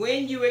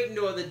when you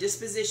ignore the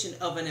disposition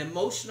of an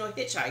emotional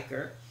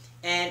hitchhiker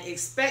and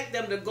expect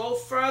them to go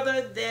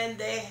further than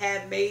they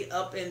have made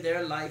up in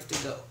their life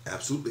to go.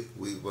 Absolutely.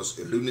 We was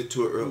alluding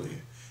to it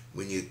earlier.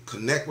 When you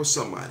connect with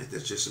somebody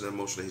that's just an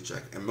emotional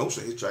hitchhiker,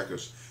 emotional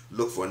hitchhikers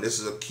look for, and this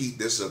is a key,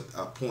 this is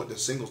a point that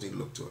singles need to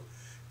look to it.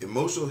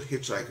 Emotional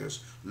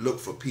hitchhikers look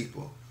for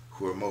people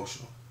who are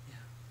emotional. Yeah.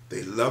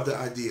 They love the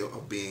idea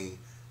of being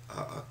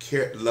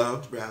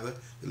loved, rather.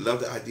 They love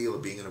the ideal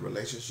of being in a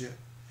relationship.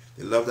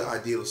 They love the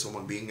ideal of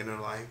someone being in their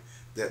life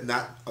that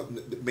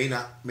may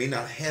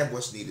not have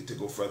what's needed to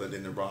go further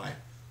than the ride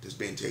that's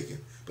being taken,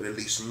 but at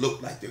least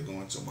look like they're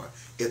going somewhere.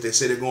 If they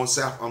say they're going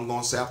south, I'm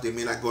going south. They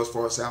may not go as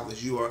far south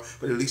as you are,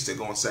 but at least they're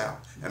going south.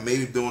 And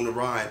maybe during the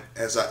ride,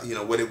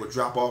 where they would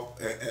drop off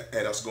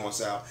at us going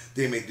south,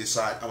 they may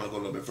decide, I want to go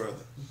a little bit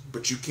further.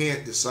 But you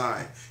can't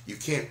decide, you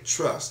can't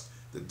trust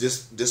the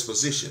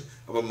disposition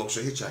of an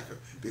emotional hitchhiker,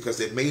 because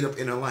they've made up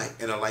in their life,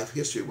 and their life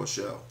history will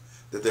show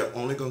that they're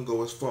only going to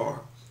go as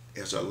far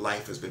as their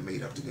life has been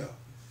made up to go.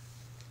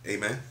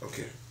 Amen?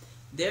 Okay.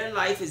 Their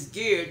life is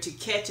geared to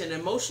catch an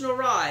emotional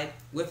ride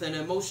with an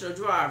emotional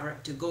driver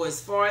to go as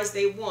far as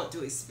they want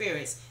to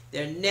experience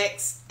their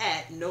next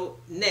and no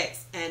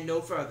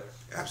further.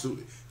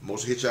 Absolutely.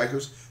 Emotional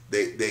hitchhikers,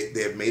 they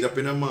have made up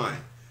in their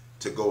mind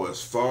to go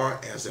as far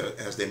as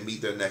they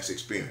meet their next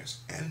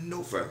experience and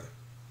no further.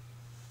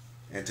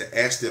 And to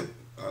ask them,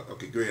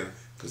 okay, go ahead.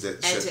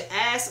 To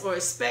ask or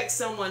expect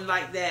someone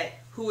like that,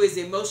 who is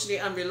emotionally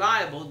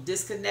unreliable,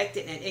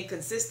 disconnected, and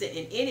inconsistent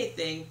in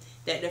anything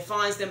that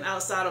defines them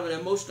outside of an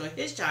emotional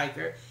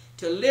hitchhiker,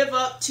 to live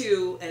up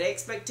to an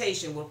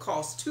expectation will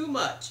cost too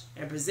much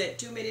and present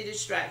too many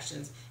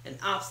distractions and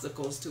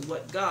obstacles to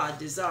what God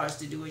desires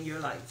to do in your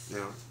life.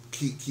 Now,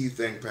 key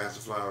thing,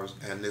 Pastor Flowers,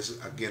 and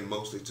this again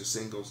mostly to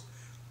singles,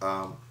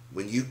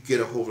 when you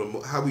get a hold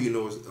of, how will you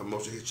know it's an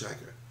emotional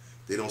hitchhiker?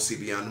 They don't see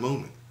beyond the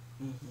moment.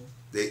 Mm-hmm.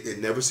 They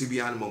never see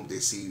beyond the moment. They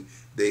see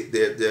they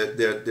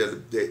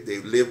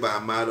live by a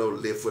motto: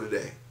 live for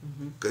today,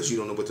 because you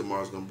don't know what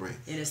tomorrow's going to bring.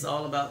 And it's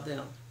all about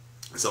them.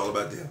 It's all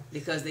about them,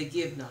 because they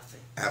give nothing.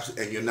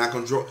 Absolutely, and you're not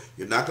going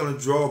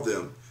to draw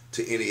them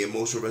to any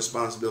emotional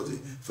responsibility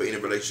for any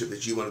relationship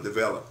that you want to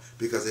develop,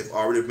 because they've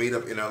already made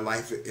up in their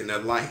life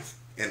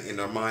and in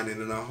their mind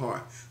and in their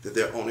heart that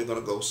they're only going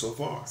to go so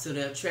far. So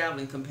they're a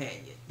traveling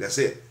companion. That's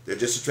it. They're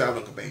just a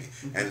traveling companion.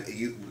 And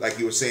you, like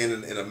you were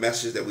saying in a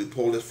message that we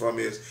pulled this from,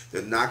 is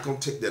they're not going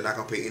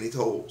to pay any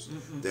tolls.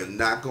 They're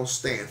not going to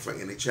stand for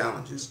any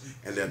challenges,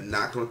 and they're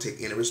not going to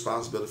take any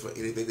responsibility for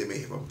anything they may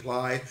have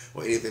implied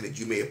or anything that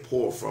you may have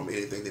pulled from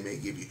anything they may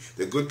give you.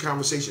 They're good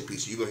conversation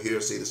pieces. You're going to hear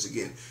us say this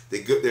again.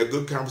 They're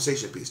good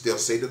conversation pieces. They'll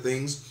say the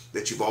things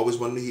that you've always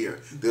wanted to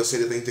hear. They'll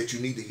say the things that you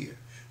need to hear.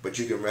 But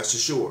you can rest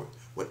assured,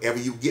 whatever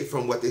you get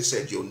from what they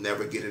said, you'll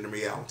never get it in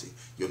reality.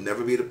 You'll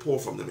never be able to pull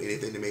from them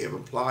anything they may have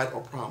implied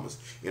or promised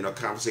in a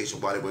conversation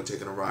while they were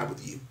taking a ride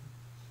with you.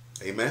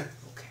 Amen?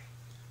 Okay.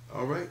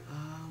 All right.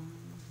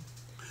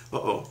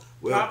 Well,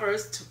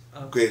 Proverbs.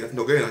 Go ahead.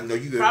 No, go ahead. No,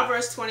 you good.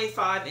 Proverbs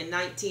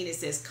 25:19, it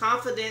says,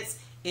 confidence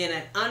in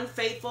an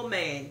unfaithful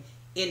man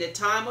in the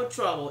time of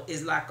trouble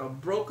is like a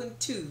broken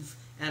tooth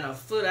and a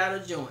foot out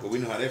of joint. Well, we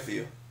know how that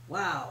feels.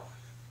 Wow.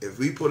 If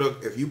you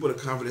put a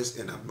confidence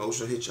in an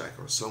emotional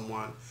hitchhiker, or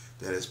someone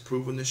that has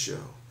proven to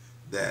show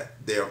that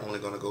they're only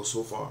going to go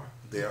so far,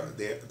 they're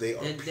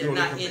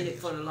not in it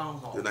for the long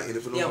haul. They're not in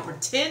it for the long haul. They'll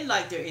pretend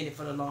like they're in it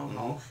for the long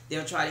haul.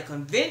 They'll try to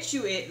convince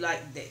you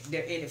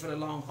they're in it for the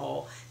long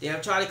haul. They'll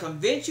try to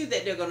convince you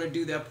that they're going to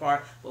do their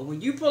part. But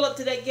when you pull up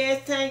to that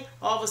gas tank,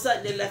 all of a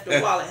sudden they left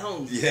their wallet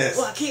home. Yes.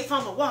 Well, I can't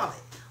find my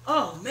wallet.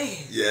 Oh man.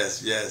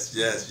 Yes.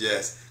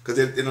 Because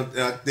they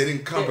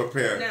didn't come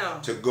prepared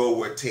to go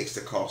where it takes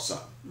to cause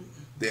something.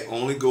 They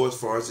only go as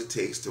far as it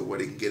takes to where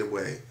they can get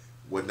away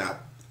with not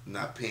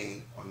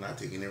paying or not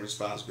taking any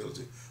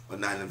responsibility or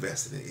not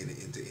investing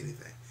into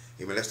anything.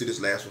 Amen. Let's do this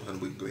last one,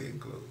 and we can go ahead and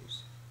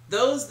close.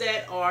 Those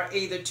that are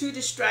either too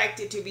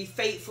distracted to be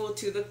faithful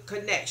to the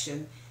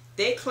connection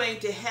they claim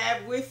to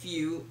have with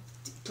you,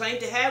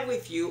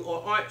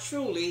 or aren't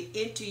truly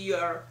into you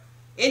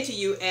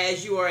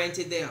as you are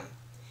into them.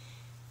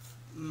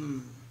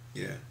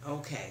 Yeah.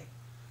 Okay.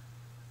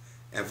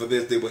 And for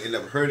this, they will end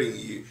up hurting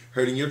you,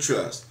 hurting your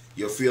trust,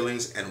 your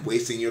feelings, and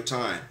wasting your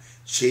time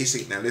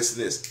chasing. Now listen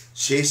to this: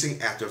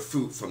 chasing after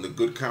fruit from the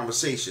good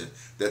conversation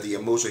that the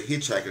emotional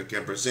hitchhiker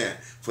can present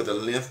for the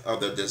length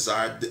of the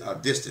desired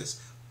distance,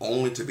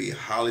 only to be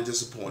highly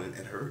disappointed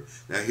and hurt.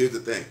 Now here's the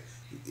thing: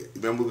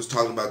 remember we was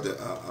talking about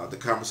the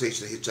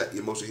conversation that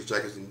emotional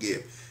hitchhikers can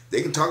give.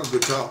 They can talk a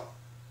good talk,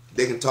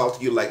 They can talk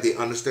to you like they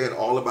understand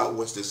all about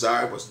what's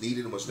desired, what's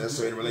needed, and what's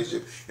necessary in a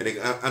relationship, and they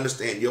can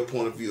understand your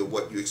point of view of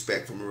what you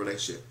expect from a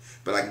relationship.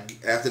 But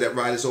like after that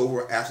ride is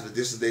over, after the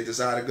distance they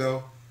desire to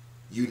go,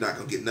 you're not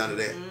gonna get none of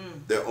that.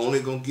 They're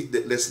only gonna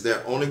get. Listen,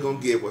 they're only gonna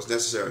give what's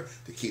necessary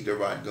to keep their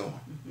ride going.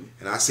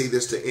 And I say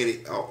this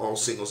to all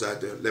singles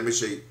out there. Let me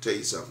tell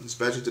you something,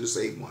 especially to the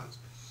saved ones.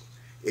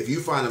 If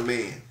you find a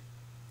man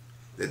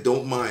that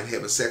don't mind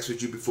having sex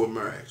with you before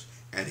marriage,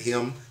 and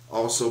him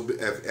also,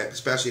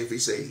 especially if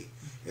he's saved,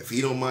 if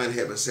he don't mind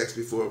having sex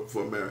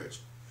before marriage,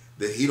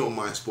 then he don't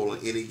mind spoiling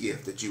any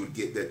gift that you would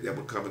get that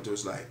would come into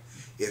his life.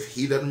 If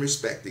he doesn't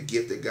respect the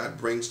gift that God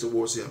brings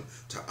towards him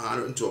to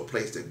honor into a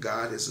place that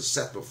God is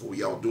acceptable for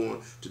y'all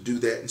doing to do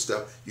that and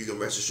stuff, you can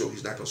rest assured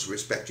he's not going to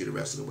respect you the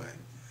rest of the way.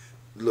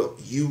 Look,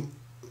 you,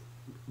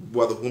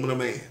 whether woman or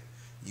man,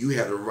 you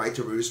have the right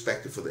to be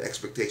respected for the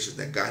expectations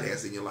that God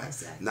has in your life.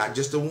 Exactly. Not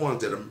just the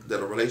ones that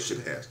a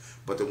relationship has,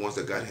 but the ones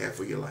that God has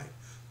for your life.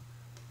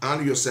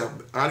 Honor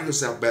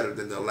yourself better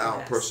than to allow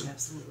a person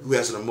who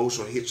has an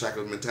emotional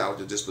hitchhiker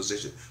mentality or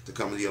disposition to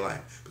come into your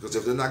life. Because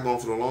if they're not going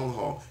for the long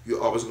haul, you're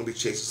always going to be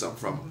chasing something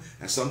from them.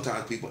 And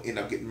sometimes people end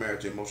up getting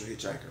married to emotional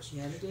hitchhikers.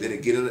 Yeah, they then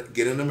they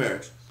get in a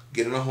marriage,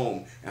 get in a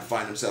home, and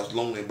find themselves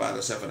lonely by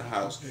themselves in a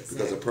house. Exactly.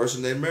 Because the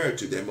person they're married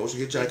to, the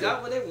emotional hitchhiker, they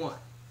got what they want.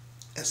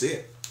 That's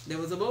it. There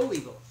was a bold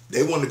eagle.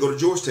 They wanted to go to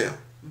Georgetown.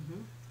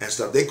 And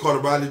stuff. They caught a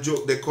ride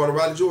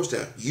to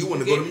Georgetown. You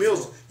want to go to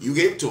Mills. You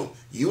gave it to them.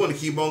 You want to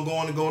keep on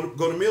going and go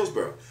to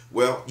Millsboro.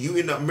 Well, you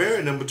end up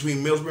marrying them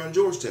between Millsboro and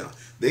Georgetown.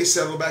 They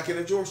settle back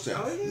into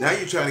Georgetown. Oh, yeah. Now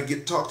you're trying to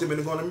talk them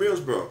into going to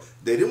Millsboro.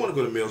 They didn't want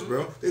to go to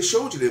Millsboro. They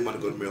showed you they didn't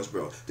want to go to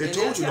Millsboro. They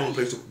told you the only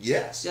place to.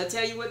 Yes. They'll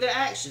tell you with their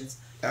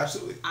actions.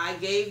 Absolutely. I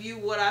gave you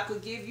what I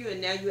could give you,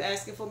 and now you're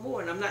asking for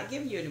more, and I'm not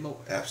giving you any more.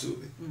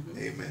 Absolutely.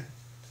 Amen.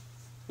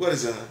 What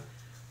is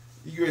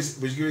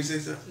was you ready to say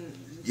something?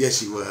 Yes,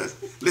 she was.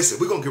 Listen,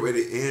 we're going to get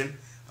ready to end.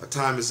 Our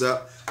time is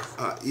up.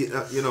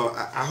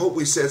 I hope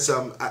we said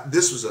something.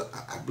 This was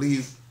I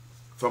believe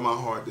from my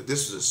heart that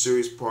this was a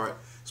serious part,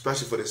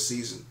 especially for this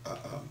season.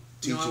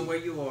 Teaching. Knowing where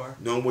you are.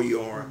 Knowing where you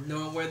are.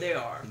 Knowing where they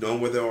are.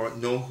 Knowing where they are.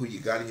 Knowing who you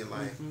got in your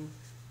life.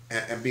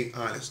 And being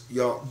honest.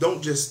 Y'all,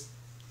 don't just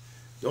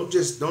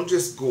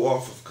go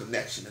off of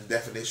connection and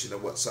definition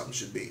of what something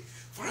should be.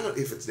 Find out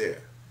if it's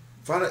there.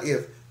 Find out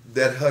if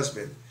that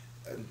husband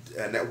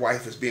and that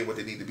wife is being what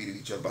they need to be to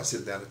each other by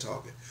sitting down and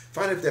talking.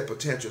 Find if that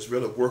potential is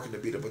really working to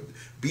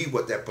be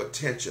what that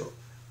potential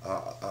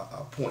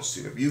points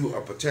to. If you are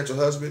a potential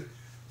husband,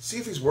 see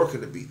if he's working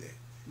to be there.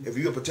 If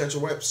you're a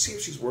potential wife, see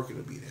if she's working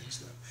to be there and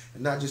stuff.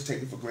 And not just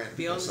take it for granted.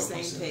 Be on the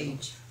same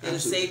page. It'll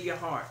save your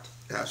heart.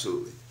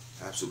 Absolutely.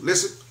 Absolutely.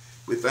 Listen,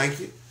 we thank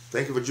you.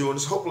 Thank you for joining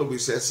us. Hopefully we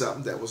said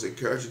something that was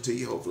encouraging to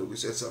you. Hopefully we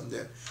said something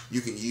that you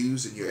can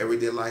use in your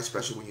everyday life,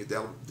 especially when you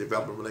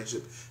develop a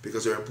relationship,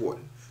 because they're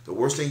important. The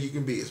worst thing you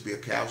can be is be a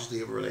casualty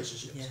of a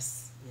relationship.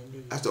 Yes,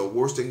 indeed. That's the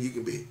worst thing you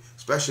can be,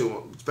 especially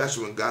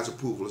when God's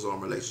approval is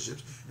on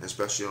relationships, and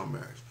especially on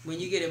marriage. When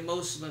you get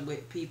emotional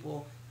with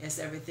people, it's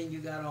everything you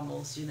got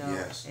almost,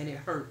 Yes. And it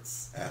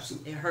hurts.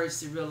 Absolutely. It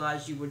hurts to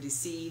realize you were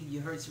deceived. It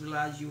hurts to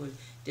realize you were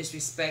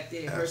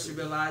disrespected. It hurts to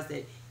realize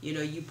that,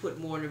 you put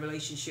more in a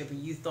relationship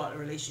and you thought the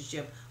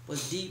relationship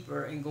was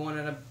deeper and going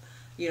in a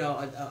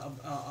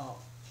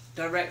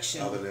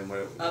direction other than what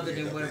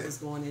it was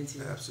going into.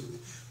 Absolutely.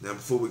 Now,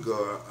 before we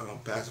go,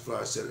 Pastor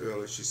Flyer said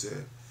earlier, she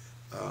said,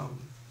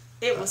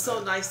 it was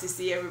so nice to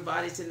see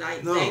everybody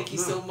tonight. Thank you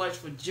so much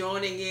for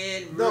joining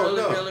in.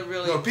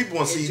 Really. No, people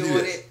want to see you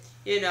do this.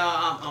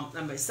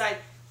 I'm excited.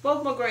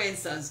 Both my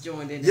grandsons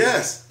joined in.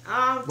 Yes.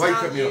 I'm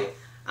telling you,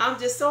 I'm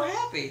just so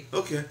happy.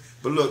 Okay,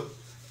 but look,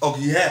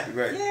 you're happy,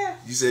 right? Yeah.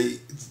 You say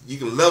you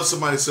can love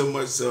somebody so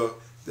much so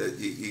that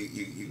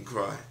you can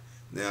cry.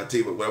 Now, I'll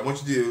tell you what I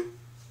want you to do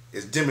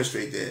is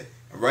demonstrate that.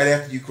 And right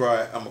after you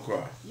cry, I'm going to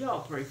cry.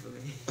 Y'all pray for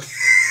me.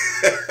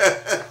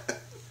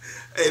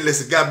 Hey,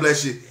 listen, God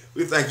bless you.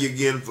 We thank you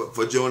again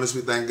for joining us.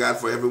 We thank God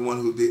for everyone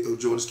who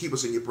joined us. Keep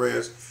us in your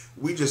prayers.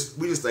 We just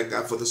thank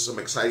God for some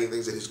exciting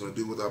things that He's going to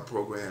do with our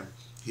program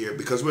here.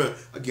 Because we're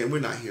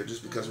not here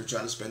just because we're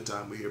trying to spend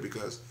time. We're here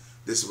because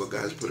this is what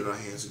God has put in our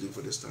hands to do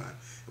for this time.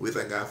 And we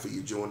thank God for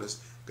you joining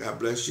us. God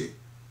bless you.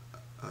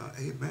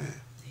 Amen.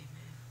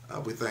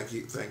 We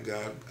thank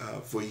God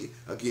for you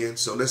again.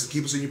 So let's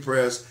keep us in your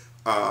prayers.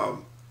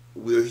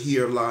 We're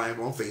here live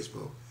on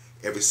Facebook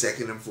every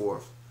second and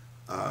fourth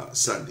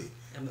Sunday.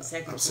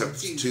 Second and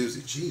fourth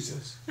Tuesday.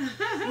 Jesus.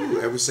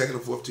 Ooh, every second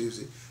and fourth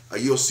Tuesday.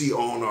 You'll see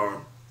on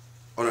our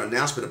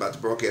announcement about the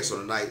broadcast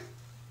on the night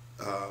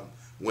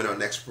when our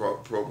next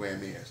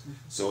program is.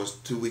 So it's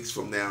 2 weeks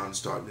from now and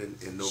starting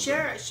in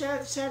November.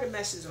 Share the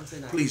message on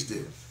tonight. Please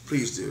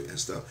do and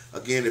stuff.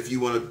 Again, if you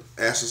want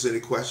to ask us any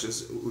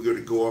questions, we're going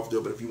to go off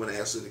there, but if you want to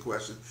ask us any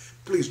questions,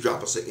 please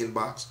drop us an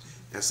inbox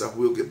and stuff.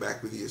 We'll get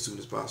back with you as soon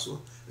as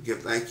possible. Again,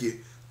 thank you.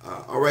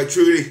 All right,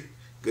 Trudy,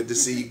 good to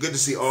see you. Good to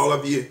see all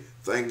of you.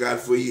 Thank God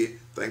for you.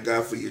 Thank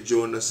God for you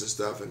joining us and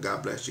stuff, and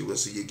God bless you. We'll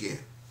see you again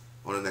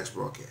on the next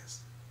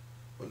broadcast.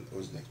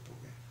 What's the next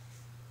program?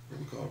 What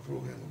we call a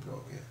program or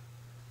broadcast?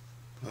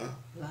 Huh?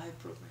 Live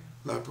program.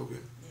 Live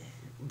program.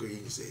 Yeah. Go ahead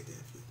and say it then,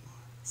 if you want.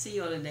 See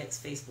you on the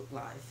next Facebook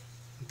Live.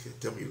 Okay,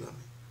 tell me you love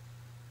me.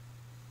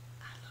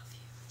 I love you.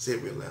 Say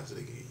it real loud so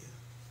they can hear you.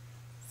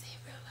 Say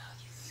it real loud.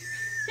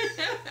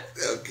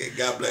 You. Okay,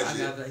 God bless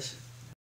you. God bless you.